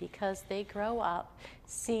situation, because they grow up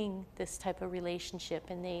seeing this type of relationship,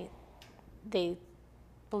 and they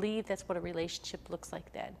believe that's what a relationship looks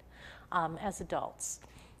like then as adults,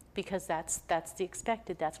 because that's the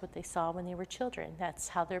expected. That's what they saw when they were children. That's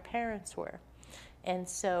how their parents were. And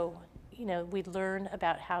so, you know, we learn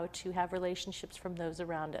about how to have relationships from those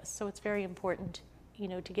around us. So it's very important, you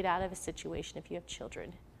know, to get out of a situation if you have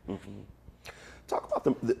children. Mm-hmm. Talk about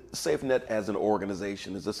the SafeNet as an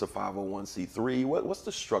organization. Is this a 501c3? What's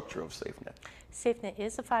the structure of SafeNet? SafeNet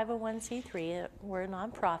is a 501c3. We're a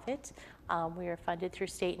nonprofit. We are funded through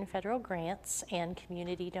state and federal grants and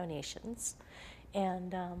community donations.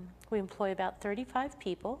 And we employ about 35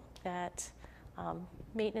 people, that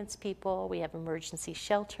maintenance people, we have emergency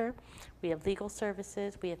shelter, we have legal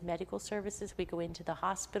services, we have medical services. We go into the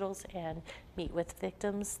hospitals and meet with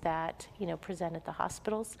victims that, you know, present at the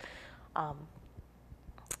hospitals.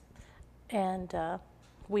 And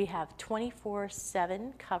we have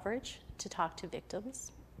 24/7 coverage to talk to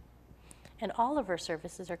victims. And all of our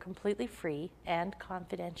services are completely free and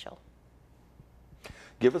confidential.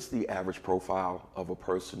 Give us the average profile of a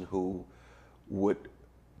person who would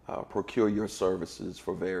procure your services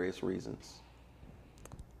for various reasons.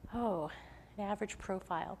 Oh, an average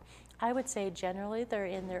profile. I would say generally they're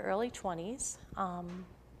in their early 20s.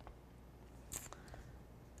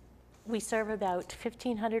 We serve about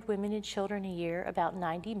 1,500 women and children a year, about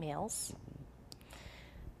 90 males.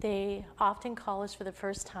 They often call us for the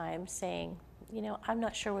first time saying, you know, I'm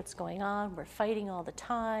not sure what's going on. We're fighting all the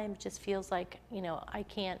time. It just feels like, you know, I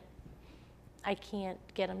can't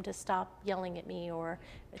get them to stop yelling at me, or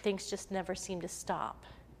things just never seem to stop.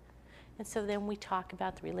 And so then we talk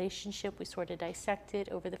about the relationship. We sort of dissect it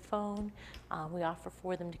over the phone. We offer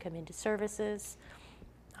for them to come into services.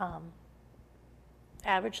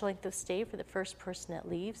 Average length of stay for the first person that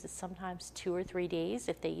leaves is sometimes 2 or 3 days,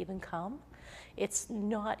 if they even come. It's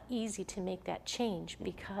not easy to make that change,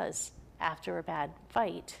 because after a bad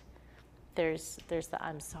fight, there's the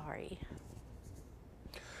I'm sorry.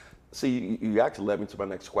 See, you actually led me to my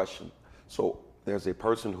next question. So there's a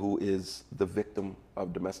person who is the victim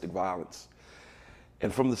of domestic violence.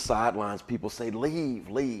 And from the sidelines, people say, leave,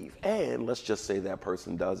 leave. And let's just say that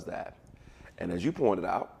person does that. And as you pointed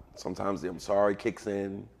out, sometimes the I'm sorry kicks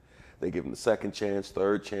in. They give them the second chance,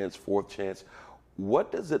 third chance, fourth chance. What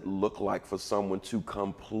does it look like for someone to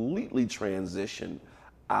completely transition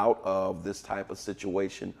out of this type of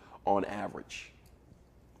situation on average?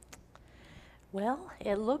 Well,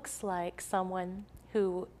 it looks like someone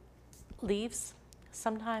who leaves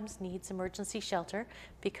sometimes needs emergency shelter,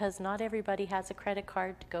 because not everybody has a credit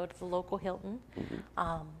card to go to the local Hilton.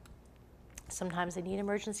 Mm-hmm. Sometimes they need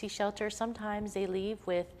emergency shelter. Sometimes they leave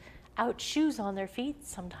without shoes on their feet.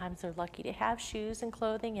 Sometimes they're lucky to have shoes and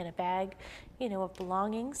clothing and a bag, you know, of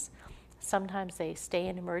belongings. Sometimes they stay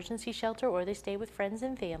in emergency shelter, or they stay with friends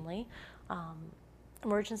and family.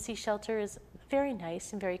 Emergency shelter is very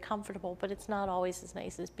nice and very comfortable, but it's not always as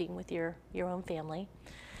nice as being with your own family.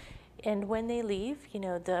 And when they leave, you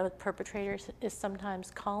know, the perpetrator is sometimes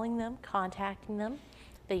calling them, contacting them.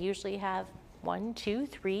 They usually have 1, 2,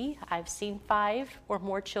 3. I've seen 5 or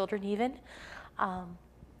more children even.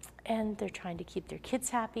 And they're trying to keep their kids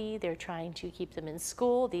happy. They're trying to keep them in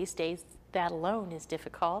school. These days, that alone is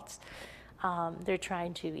difficult. They're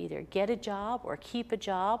trying to either get a job or keep a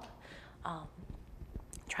job.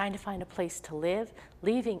 Trying to find a place to live.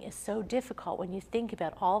 Leaving is so difficult when you think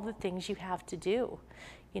about all the things you have to do.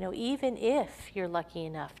 You know, even if you're lucky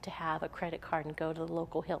enough to have a credit card and go to the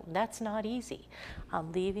local Hilton, that's not easy.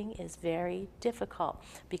 Leaving is very difficult,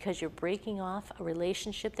 because you're breaking off a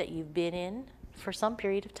relationship that you've been in for some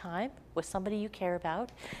period of time with somebody you care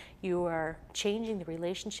about. You are changing the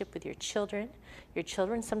relationship with your children. Your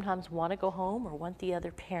children sometimes want to go home or want the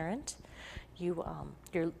other parent.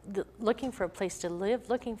 You're looking for a place to live,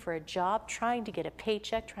 looking for a job, trying to get a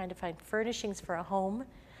paycheck, trying to find furnishings for a home.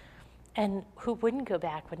 And who wouldn't go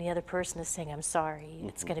back when the other person is saying, I'm sorry,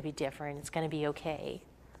 it's going to be different, it's going to be okay.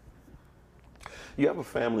 You have a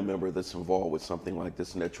family member that's involved with something like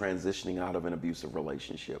this and they're transitioning out of an abusive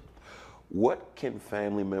relationship. What can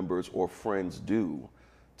family members or friends do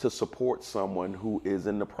to support someone who is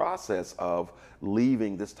in the process of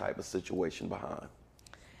leaving this type of situation behind?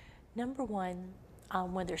 Number one,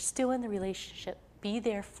 when they're still in the relationship, be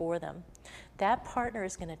there for them. That partner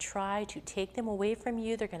is going to try to take them away from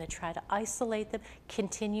you. They're going to try to isolate them.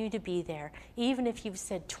 Continue to be there. Even if you've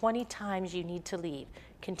said 20 times you need to leave,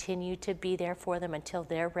 continue to be there for them until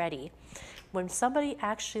they're ready. When somebody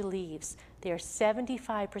actually leaves, they're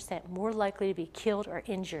 75% more likely to be killed or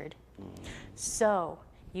injured. So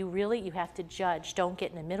you have to judge. Don't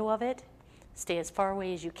get in the middle of it. Stay as far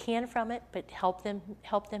away as you can from it, but help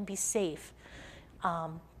them be safe.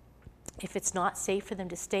 If it's not safe for them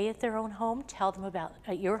to stay at their own home, tell them about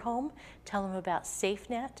your home. Tell them about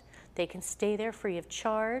SafeNet. They can stay there free of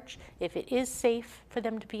charge. If it is safe for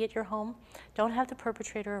them to be at your home, don't have the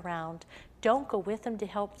perpetrator around. Don't go with them to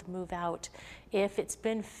help them move out. If it's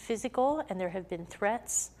been physical and there have been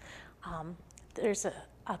threats, there's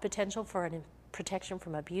a potential for a protection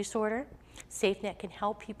from abuse order. SafeNet can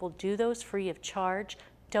help people do those free of charge.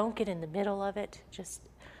 Don't get in the middle of it. Just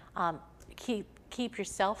keep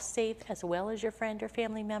yourself safe as well as your friend or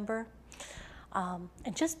family member.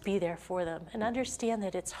 And just be there for them and understand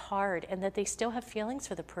that it's hard and that they still have feelings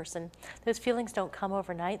for the person. Those feelings don't come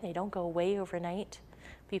overnight. They don't go away overnight.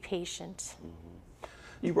 Be patient.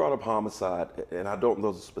 You brought up homicide, and I don't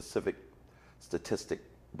know the specific statistic,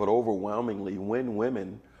 but overwhelmingly when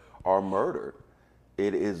women are murdered,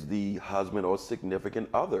 it is the husband or significant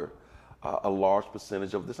other a large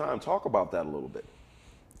percentage of the time. Talk about that a little bit.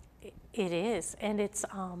 It is, and it's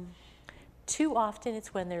too often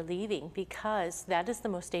it's when they're leaving, because that is the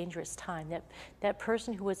most dangerous time. That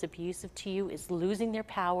person who was abusive to you is losing their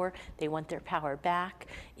power. They want their power back.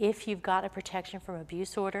 If you've got a protection from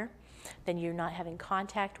abuse order, then you're not having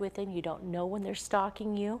contact with them. You don't know when they're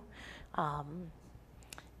stalking you.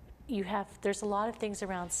 There's a lot of things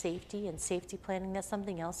around safety and safety planning. That's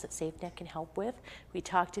something else that SafeNet can help with. We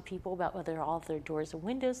talk to people about whether all of their doors and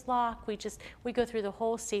windows lock. We go through the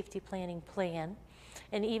whole safety planning plan.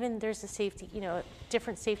 And even there's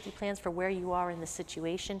different safety plans for where you are in the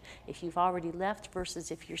situation, if you've already left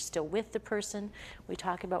versus if you're still with the person. We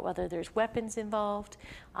talk about whether there's weapons involved.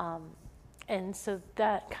 And so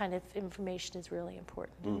that kind of information is really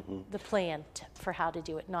important. The plan for how to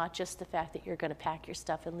do it, not just the fact that you're going to pack your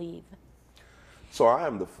stuff and leave. So I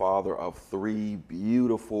am the father of 3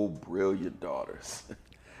 beautiful, brilliant daughters.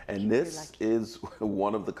 And this is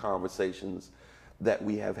one of the conversations that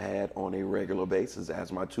we have had on a regular basis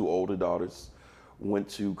as my 2 older daughters went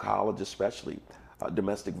to college, especially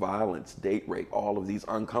domestic violence, date rape, all of these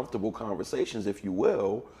uncomfortable conversations, if you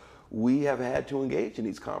will. We have had to engage in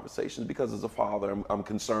these conversations because as a father, I'm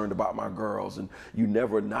concerned about my girls, and you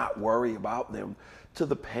never not worry about them. To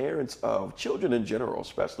the parents of children in general,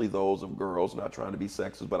 especially those of girls, not trying to be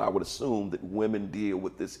sexist, but I would assume that women deal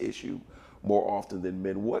with this issue more often than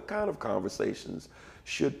men. What kind of conversations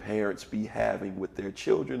should parents be having with their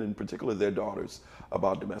children, and particularly their daughters,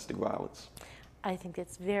 about domestic violence? I think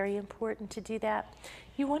it's very important to do that.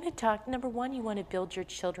 You want to talk, number one, you want to build your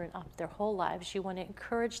children up their whole lives. You want to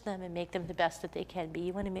encourage them and make them the best that they can be.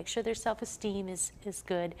 You want to make sure their self-esteem is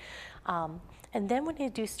good. And then when they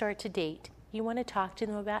do start to date, you want to talk to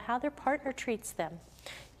them about how their partner treats them.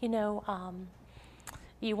 You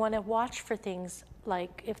want to watch for things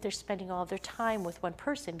like if they're spending all of their time with one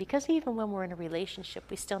person, because even when we're in a relationship,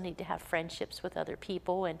 we still need to have friendships with other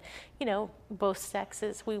people, and both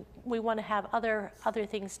sexes, we want to have other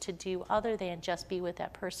things to do other than just be with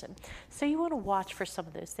that person. So you want to watch for some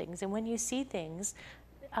of those things, and when you see things,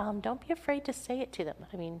 don't be afraid to say it to them.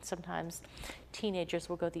 I mean, sometimes teenagers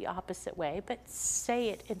will go the opposite way, but say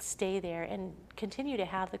it and stay there and continue to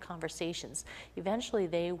have the conversations. Eventually,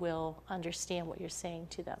 they will understand what you're saying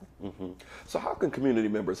to them. So how can community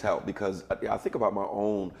members help? Because I think about my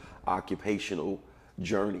own occupational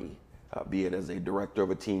journey, be it as a director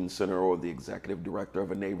of a teen center or the executive director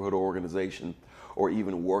of a neighborhood organization, or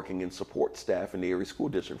even working in support staff in the Erie School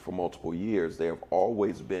District for multiple years. There have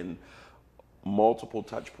always been multiple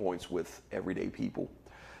touch points with everyday people.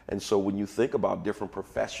 And so when you think about different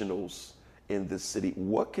professionals in this city,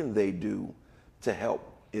 what can they do to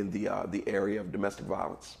help in the area of domestic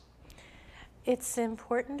violence? It's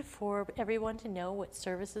important for everyone to know what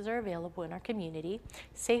services are available in our community.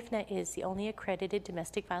 SafeNet is the only accredited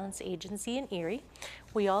domestic violence agency in Erie.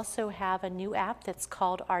 We also have a new app that's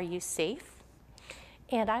called Are You Safe?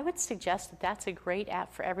 And I would suggest that that's a great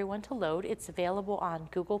app for everyone to load. It's available on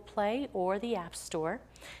Google Play or the App Store.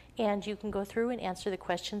 And you can go through and answer the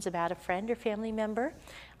questions about a friend or family member.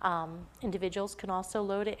 Individuals can also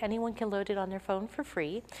load it. Anyone can load it on their phone for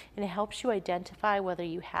free. And it helps you identify whether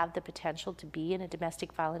you have the potential to be in a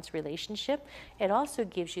domestic violence relationship. It also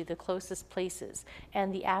gives you the closest places.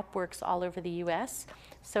 And the app works all over the U.S.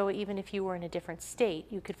 So even if you were in a different state,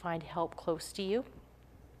 you could find help close to you.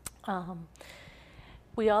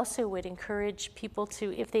 We also would encourage people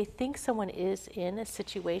to, if they think someone is in a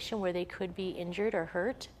situation where they could be injured or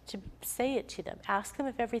hurt, to say it to them. Ask them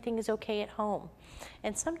if everything is okay at home.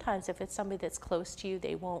 And sometimes if it's somebody that's close to you,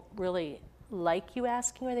 they won't really like you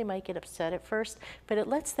asking, or they might get upset at first, but it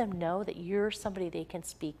lets them know that you're somebody they can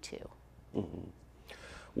speak to. Mm-hmm.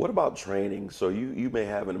 What about training? So you may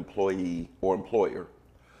have an employee or employer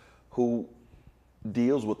who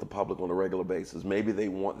deals with the public on a regular basis. Maybe they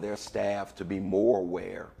want their staff to be more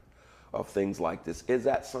aware of things like this. Is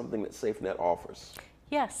that something that SafeNet offers?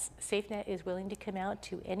 Yes, SafeNet is willing to come out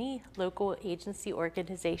to any local agency,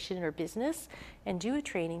 organization, or business and do a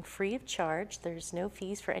training free of charge. There's no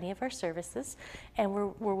fees for any of our services, and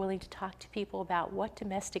we're willing to talk to people about what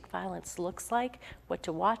domestic violence looks like, what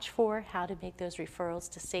to watch for, how to make those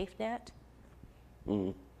referrals to SafeNet.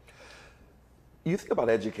 Mm-hmm. You think about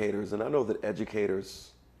educators, and I know that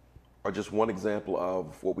educators are just one example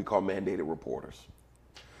of what we call mandated reporters,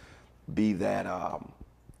 be that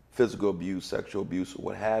physical abuse, sexual abuse, or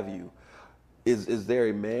what have you. Is there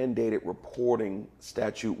a mandated reporting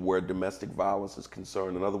statute where domestic violence is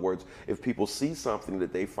concerned? In other words, if people see something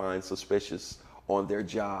that they find suspicious on their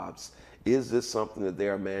jobs, is this something that they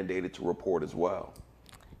are mandated to report as well?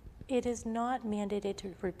 It is not mandated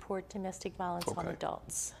to report domestic violence on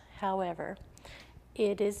adults. However,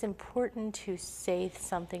 it is important to say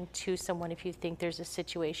something to someone if you think there's a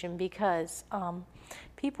situation, because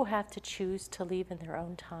people have to choose to leave in their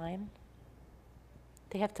own time.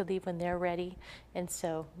 They have to leave when they're ready, and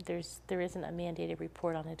so there isn't a mandated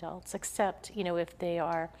report on adults, except if they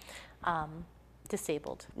are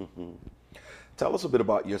disabled. Mm-hmm. Tell us a bit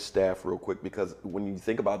about your staff real quick, because when you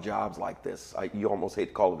think about jobs like this, you almost hate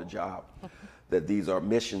to call it a job. That these are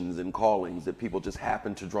missions and callings that people just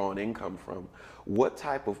happen to draw an income from. What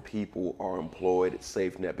type of people are employed at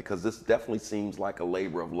SafeNet? Because this definitely seems like a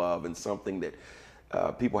labor of love and something that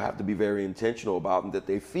people have to be very intentional about and that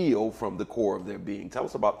they feel from the core of their being. Tell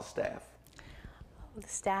us about the staff. The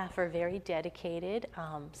staff are very dedicated.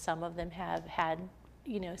 Some of them have had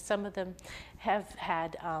some of them have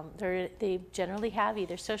had, they generally have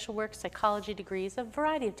either social work, psychology degrees, a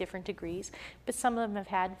variety of different degrees, but some of them have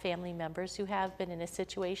had family members who have been in a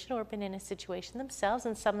situation or been in a situation themselves,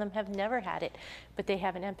 and some of them have never had it, but they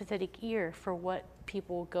have an empathetic ear for what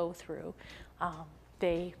people go through.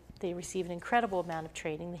 They receive an incredible amount of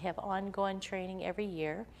training. They have ongoing training every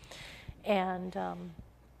year, and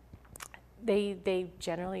they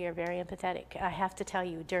generally are very empathetic. I have to tell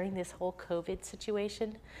you, during this whole COVID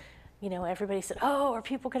situation, everybody said, "Oh, are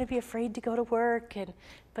people going to be afraid to go to work?"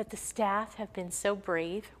 But the staff have been so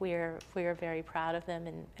brave. We are very proud of them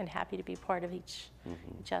and happy to be part of each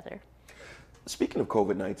other. Speaking of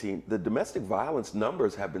COVID-19, the domestic violence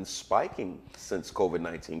numbers have been spiking since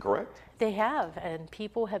COVID-19, correct? They have, and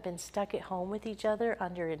people have been stuck at home with each other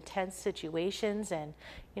under intense situations and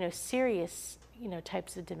serious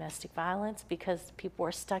types of domestic violence, because people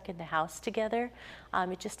are stuck in the house together.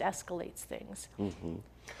 It just escalates things. Mm-hmm.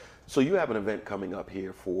 So you have an event coming up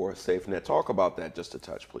here for SafeNet. Talk about that just a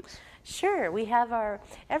touch, please. Sure. We have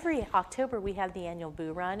every October we have the annual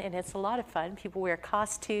Boo Run, and it's a lot of fun. People wear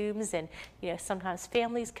costumes, and sometimes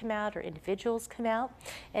families come out or individuals come out.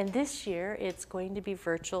 And this year it's going to be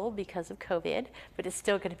virtual because of COVID, but it's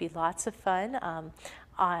still going to be lots of fun.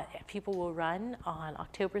 People will run on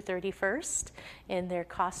October 31st in their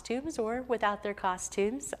costumes or without their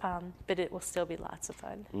costumes, but it will still be lots of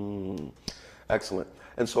fun. Excellent.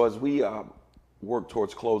 And so as we work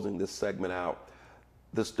towards closing this segment out,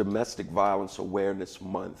 this Domestic Violence Awareness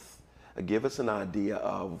Month, give us an idea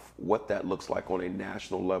of what that looks like on a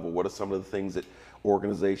national level. What are some of the things that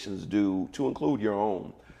organizations do, to include your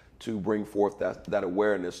own, to bring forth that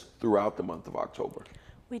awareness throughout the month of October?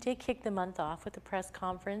 We did kick the month off with a press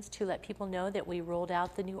conference to let people know that we rolled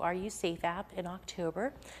out the new Are You Safe app in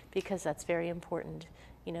October, because that's very important,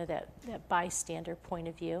 that bystander point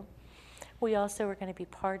of view. We also are going to be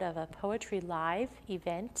part of a Poetry Live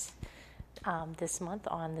event this month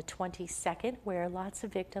on the 22nd, where lots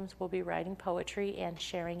of victims will be writing poetry and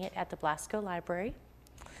sharing it at the Blasco Library,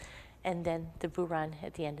 and then the Boo Run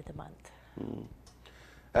at the end of the month.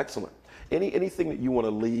 Excellent. Anything that you want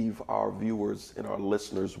to leave our viewers and our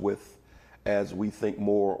listeners with as we think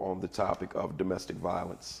more on the topic of domestic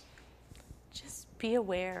violence? Just be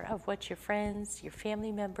aware of what your friends, your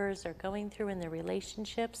family members are going through in their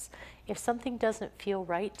relationships. If something doesn't feel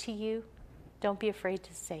right to you, don't be afraid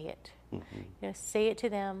to say it. Say it to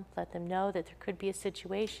them, let them know that there could be a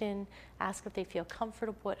situation, ask if they feel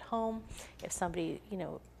comfortable at home. If somebody,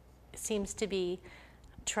 seems to be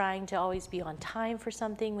trying to always be on time for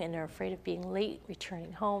something and they're afraid of being late,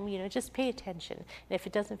 returning home, just pay attention. And if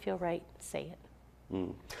it doesn't feel right, say it.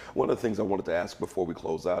 One of the things I wanted to ask before we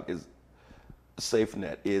close out is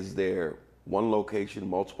SafeNet. Is there one location,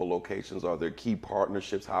 multiple locations? Are there key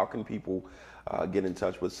partnerships? How can people get in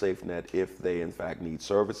touch with SafeNet if they in fact need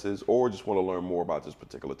services or just want to learn more about this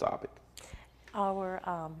particular topic? Our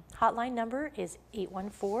hotline number is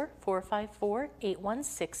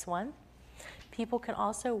 814-454-8161. People can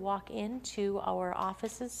also walk into our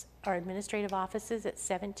offices, our administrative offices at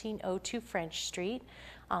 1702 French Street.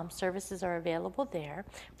 Services are available there.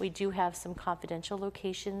 We do have some confidential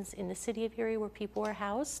locations in the city of Erie where people are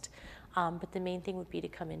housed, but the main thing would be to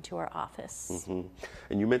come into our office. And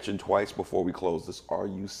you mentioned twice before we close this Are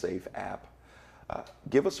You Safe app.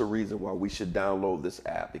 Give us a reason why we should download this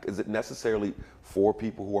app. Is it necessarily for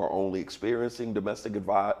people who are only experiencing domestic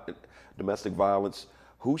violence?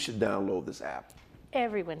 Who should download this app?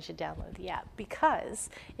 Everyone should download the app because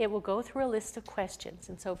it will go through a list of questions.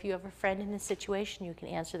 And so if you have a friend in a situation, you can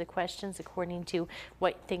answer the questions according to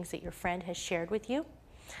what things that your friend has shared with you.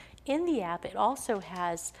 In the app, it also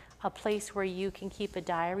has a place where you can keep a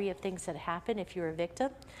diary of things that happen if you're a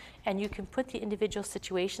victim, and you can put the individual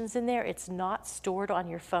situations in there. It's not stored on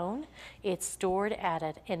your phone. It's stored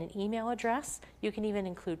in an email address. You can even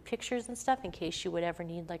include pictures and stuff in case you would ever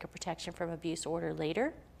need like a protection from abuse order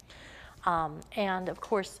later. And of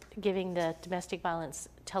course, giving the domestic violence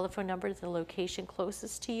telephone number to the location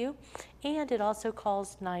closest to you. And it also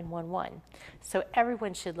calls 911. So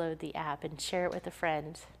everyone should load the app and share it with a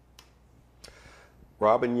friend.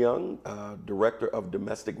 Robin Young, Director of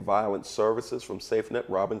Domestic Violence Services from SafeNet.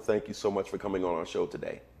 Robin, thank you so much for coming on our show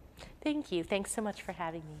today. Thank you. Thanks so much for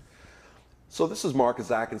having me. So this is Marcus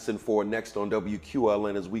Atkinson for Next on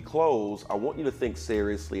WQLN. As we close, I want you to think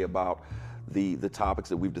seriously about the topics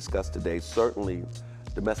that we've discussed today. Certainly,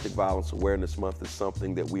 Domestic Violence Awareness Month is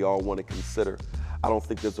something that we all want to consider. I don't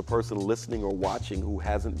think there's a person listening or watching who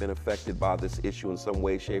hasn't been affected by this issue in some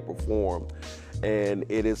way, shape, or form. And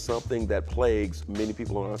it is something that plagues many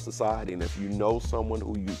people in our society. And if you know someone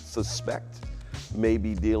who you suspect may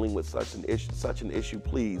be dealing with such an issue,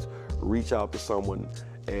 please reach out to someone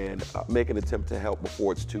and make an attempt to help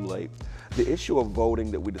before it's too late. The issue of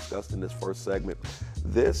voting that we discussed in this first segment,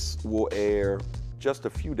 this will air just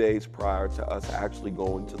a few days prior to us actually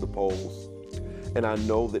going to the polls. And I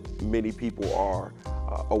know that many people are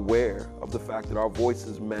aware of the fact that our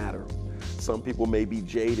voices matter. Some people may be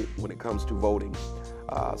jaded when it comes to voting.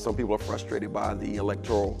 Some people are frustrated by the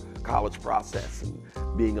electoral college process and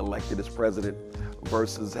being elected as president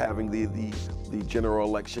versus having the general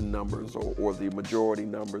election numbers or the majority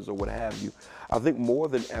numbers or what have you. I think more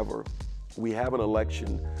than ever, we have an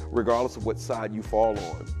election, regardless of what side you fall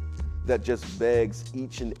on, that just begs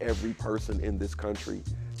each and every person in this country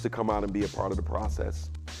to come out and be a part of the process.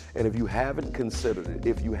 And if you haven't considered it,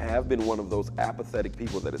 if you have been one of those apathetic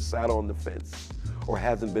people that has sat on the fence or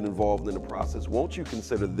hasn't been involved in the process, won't you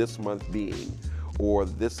consider this month being, or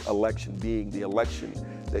this election being the election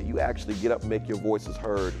that you actually get up and make your voices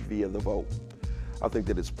heard via the vote? I think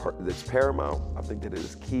that it's paramount. I think that it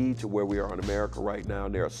is key to where we are in America right now.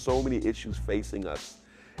 And there are so many issues facing us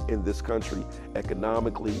in this country,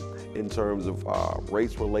 economically, in terms of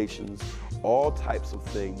race relations, all types of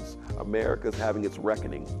things. America's having its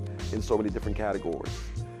reckoning in so many different categories.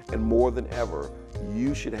 And more than ever,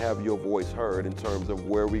 you should have your voice heard in terms of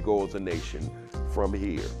where we go as a nation from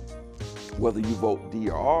here. Whether you vote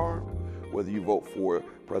DRR, whether you vote for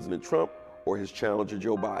President Trump or his challenger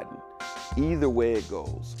Joe Biden, either way it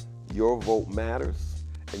goes, your vote matters,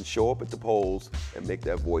 and show up at the polls and make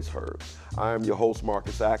that voice heard. I am your host,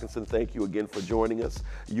 Marcus Atkinson. Thank you again for joining us.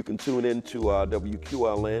 You can tune in to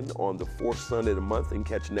WQLN on the fourth Sunday of the month and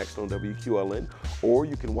catch Next on WQLN, or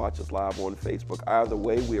you can watch us live on Facebook. Either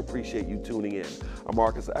way, we appreciate you tuning in. I'm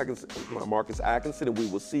Marcus Atkinson, and we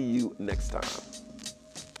will see you next time.